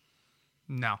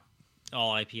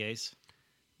 All IPAs.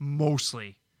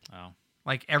 Mostly. Oh.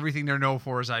 Like everything they're known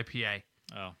for is IPA.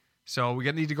 Oh. So we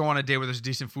need to go on a day where there's a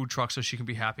decent food truck so she can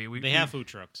be happy. They have food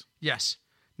trucks. Yes.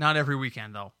 Not every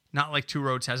weekend, though. Not like Two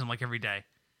Roads has them like every day.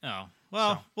 Oh.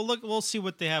 Well, we'll see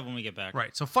what they have when we get back.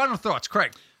 Right. So final thoughts,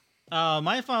 Craig.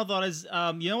 My final thought is,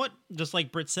 you know what? Just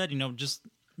like Britt said, just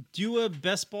do a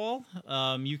best ball.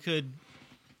 You could,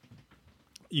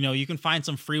 you can find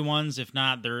some free ones. If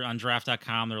not, they're on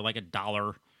draft.com. They're like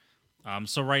 $1.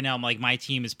 So right now, my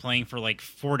team is playing for like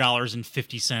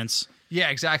 $4.50. Yeah,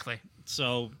 exactly.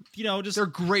 So, just... They're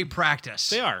great practice.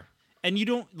 They are. And you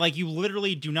don't, you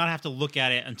literally do not have to look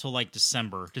at it until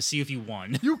December to see if you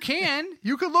won. You can.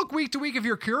 You could look week to week if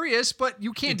you're curious, but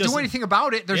you can't do anything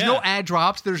about it. There's no ad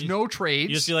drops. There's no trades.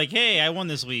 You just be like, hey, I won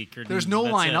this week. Or there's no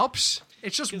lineups.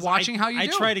 It's just watching how you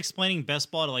do. I tried explaining best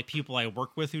ball to people I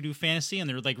work with who do fantasy, and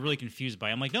they're really confused by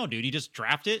it. I'm like, no, dude, you just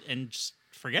draft it and just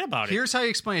forget about it. Here's how you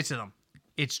explain it to them.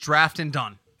 It's draft and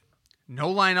done.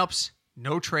 No lineups,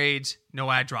 no trades,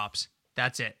 no ad drops.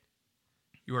 That's it.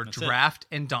 You are draft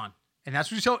and done. And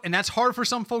that's what you tell. And that's hard for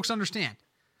some folks to understand.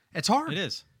 It's hard. It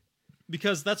is.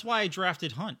 Because that's why I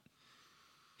drafted Hunt.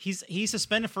 He's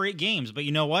suspended for 8 games, but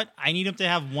you know what? I need him to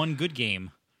have one good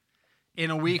game. In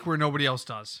a week where nobody else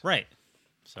does. Right.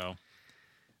 So.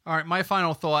 All right, my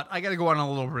final thought. I got to go on a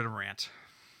little bit of a rant.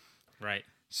 Right.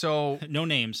 So. No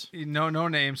names. No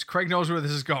names. Craig knows where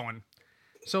this is going.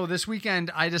 So this weekend,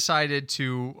 I decided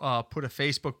to put a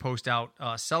Facebook post out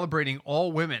celebrating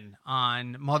all women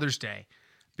on Mother's Day.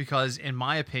 Because in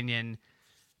my opinion,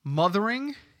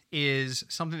 mothering is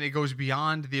something that goes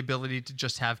beyond the ability to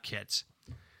just have kids.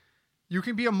 You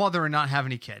can be a mother and not have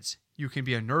any kids. You can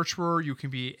be a nurturer. You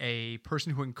can be a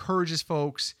person who encourages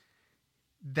folks.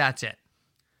 That's it.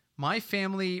 My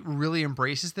family really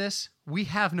embraces this. We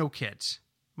have no kids.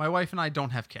 My wife and I don't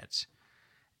have kids.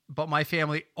 But my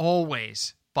family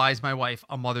always buys my wife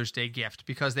a Mother's Day gift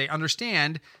because they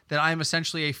understand that I am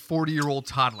essentially a 40-year-old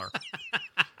toddler.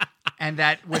 And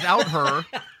that without her,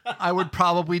 I would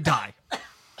probably die.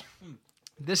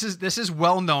 This is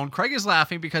well known. Craig is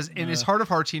laughing because in his heart of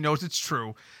hearts, he knows it's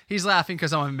true. He's laughing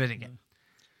because I'm admitting it.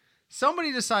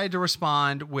 Somebody decided to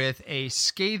respond with a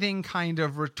scathing kind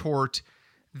of retort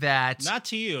that... Not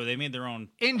to you. They made their own...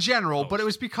 In general, post. but it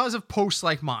was because of posts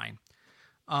like mine.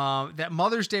 That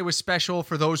Mother's Day was special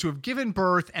for those who have given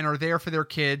birth and are there for their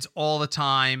kids all the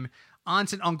time.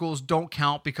 Aunts and uncles don't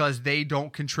count because they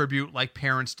don't contribute like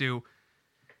parents do.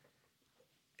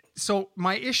 So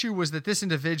my issue was that this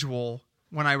individual,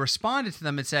 when I responded to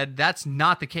them and said, that's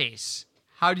not the case.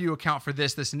 How do you account for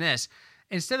this, this, and this?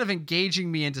 Instead of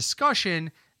engaging me in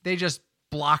discussion, they just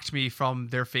blocked me from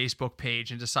their Facebook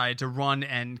page and decided to run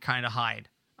and kind of hide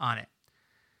on it.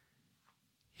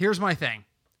 Here's my thing.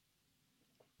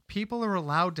 People are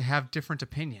allowed to have different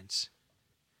opinions.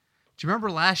 Do you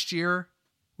remember last year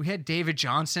we had David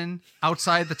Johnson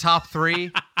outside the top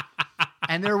 3?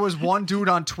 And there was one dude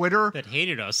on Twitter that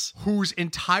hated us, whose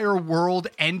entire world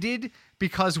ended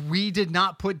because we did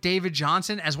not put David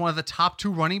Johnson as one of the top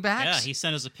 2 running backs. Yeah, he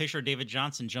sent us a picture of David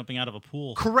Johnson jumping out of a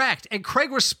pool. Correct. And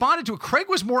Craig responded to it. Craig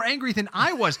was more angry than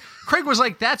I was. Craig was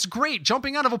like, that's great.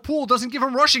 Jumping out of a pool doesn't give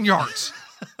him rushing yards.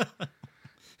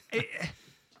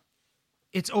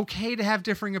 It's okay to have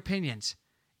differing opinions.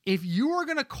 If you are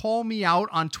going to call me out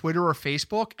on Twitter or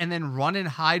Facebook and then run and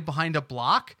hide behind a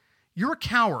block, you're a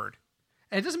coward.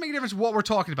 And it doesn't make a difference what we're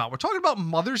talking about. We're talking about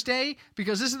Mother's Day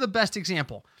because this is the best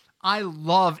example. I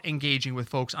love engaging with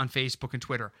folks on Facebook and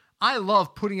Twitter. I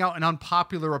love putting out an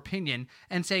unpopular opinion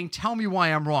and saying, tell me why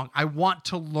I'm wrong. I want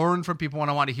to learn from people and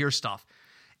I want to hear stuff.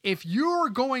 If you're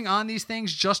going on these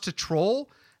things just to troll,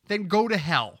 then go to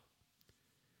hell.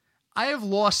 I have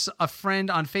lost a friend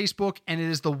on Facebook, and it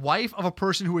is the wife of a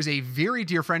person who is a very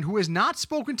dear friend who has not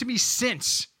spoken to me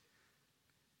since.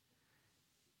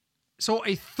 So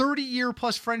a 30-year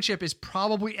plus friendship is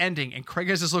probably ending, and Craig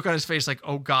has this look on his face like,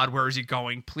 oh God, where is he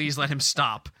going? Please let him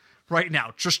stop right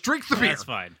now. Just drink the beer. That's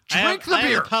fine. Drink the beer. I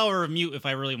have the power of mute if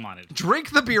I really wanted. Drink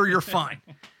the beer, you're fine.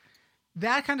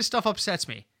 That kind of stuff upsets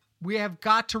me. We have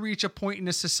got to reach a point in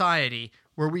a society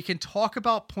where we can talk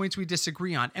about points we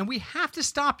disagree on, and we have to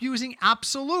stop using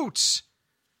absolutes.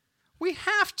 We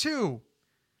have to.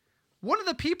 One of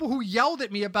the people who yelled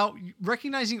at me about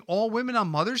recognizing all women on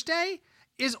Mother's Day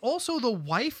is also the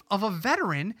wife of a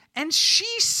veteran, and she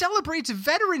celebrates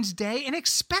Veterans Day and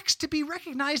expects to be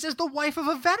recognized as the wife of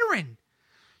a veteran.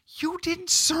 You didn't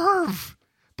serve,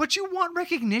 but you want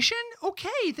recognition?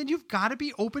 Okay, then you've got to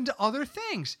be open to other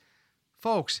things.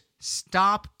 Folks,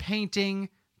 stop painting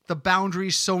the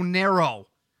boundaries so narrow.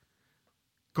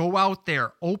 Go out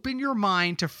there, open your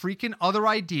mind to freaking other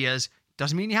ideas.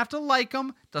 Doesn't mean you have to like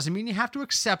them, doesn't mean you have to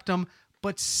accept them,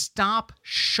 but stop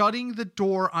shutting the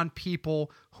door on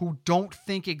people who don't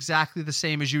think exactly the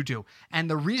same as you do. And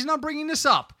the reason I'm bringing this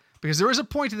up, because there is a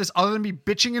point to this other than me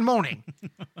bitching and moaning.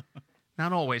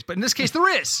 Not always, but in this case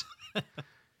there is.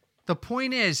 The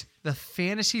point is, the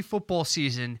fantasy football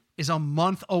season is a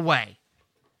month away.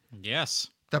 Yes.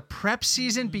 The prep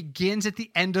season begins at the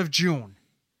end of June.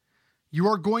 You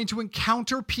are going to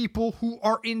encounter people who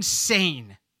are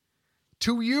insane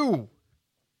to you.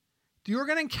 You're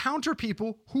going to encounter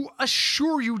people who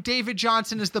assure you David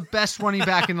Johnson is the best running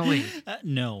back in the league.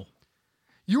 No.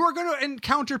 You are going to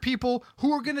encounter people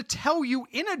who are going to tell you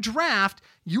in a draft,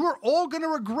 you are all going to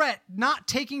regret not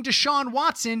taking Deshaun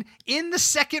Watson in the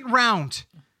second round.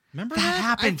 Remember that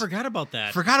happened. I forgot about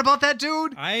that. Forgot about that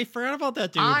dude? I forgot about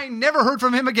that dude. I never heard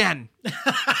from him again.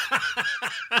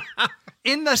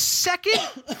 In the second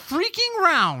freaking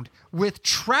round with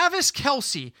Travis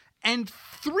Kelce and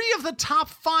 3 of the top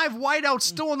 5 wideouts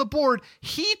still on the board,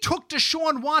 he took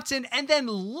Deshaun Watson and then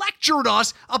lectured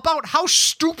us about how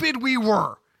stupid we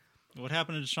were. What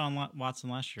happened to Deshaun Watson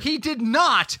last year? He did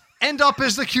not end up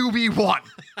as the QB1.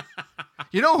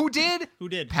 You know who did? Who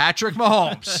did? Patrick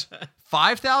Mahomes.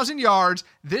 5,000 yards.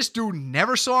 This dude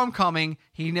never saw him coming.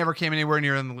 He never came anywhere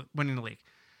near winning the league.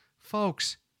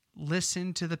 Folks,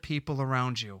 listen to the people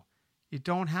around you. You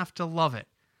don't have to love it.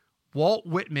 Walt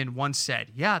Whitman once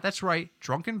said, yeah, that's right.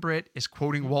 Drunken Brit is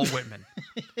quoting Walt Whitman.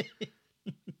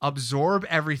 Absorb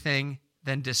everything,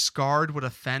 then discard what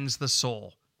offends the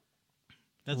soul.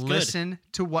 That's Listen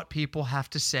to what people have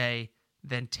to say,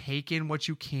 then take in what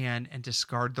you can and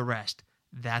discard the rest.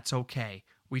 That's okay.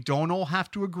 We don't all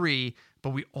have to agree,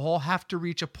 but we all have to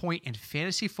reach a point in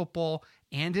fantasy football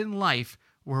and in life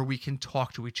where we can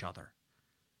talk to each other.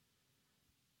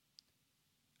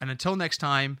 And until next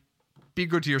time, be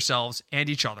good to yourselves and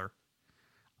each other.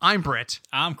 I'm Britt.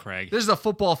 I'm Craig. This is the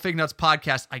Football Fig Nuts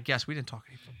podcast. I guess we didn't talk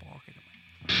any football. Okay,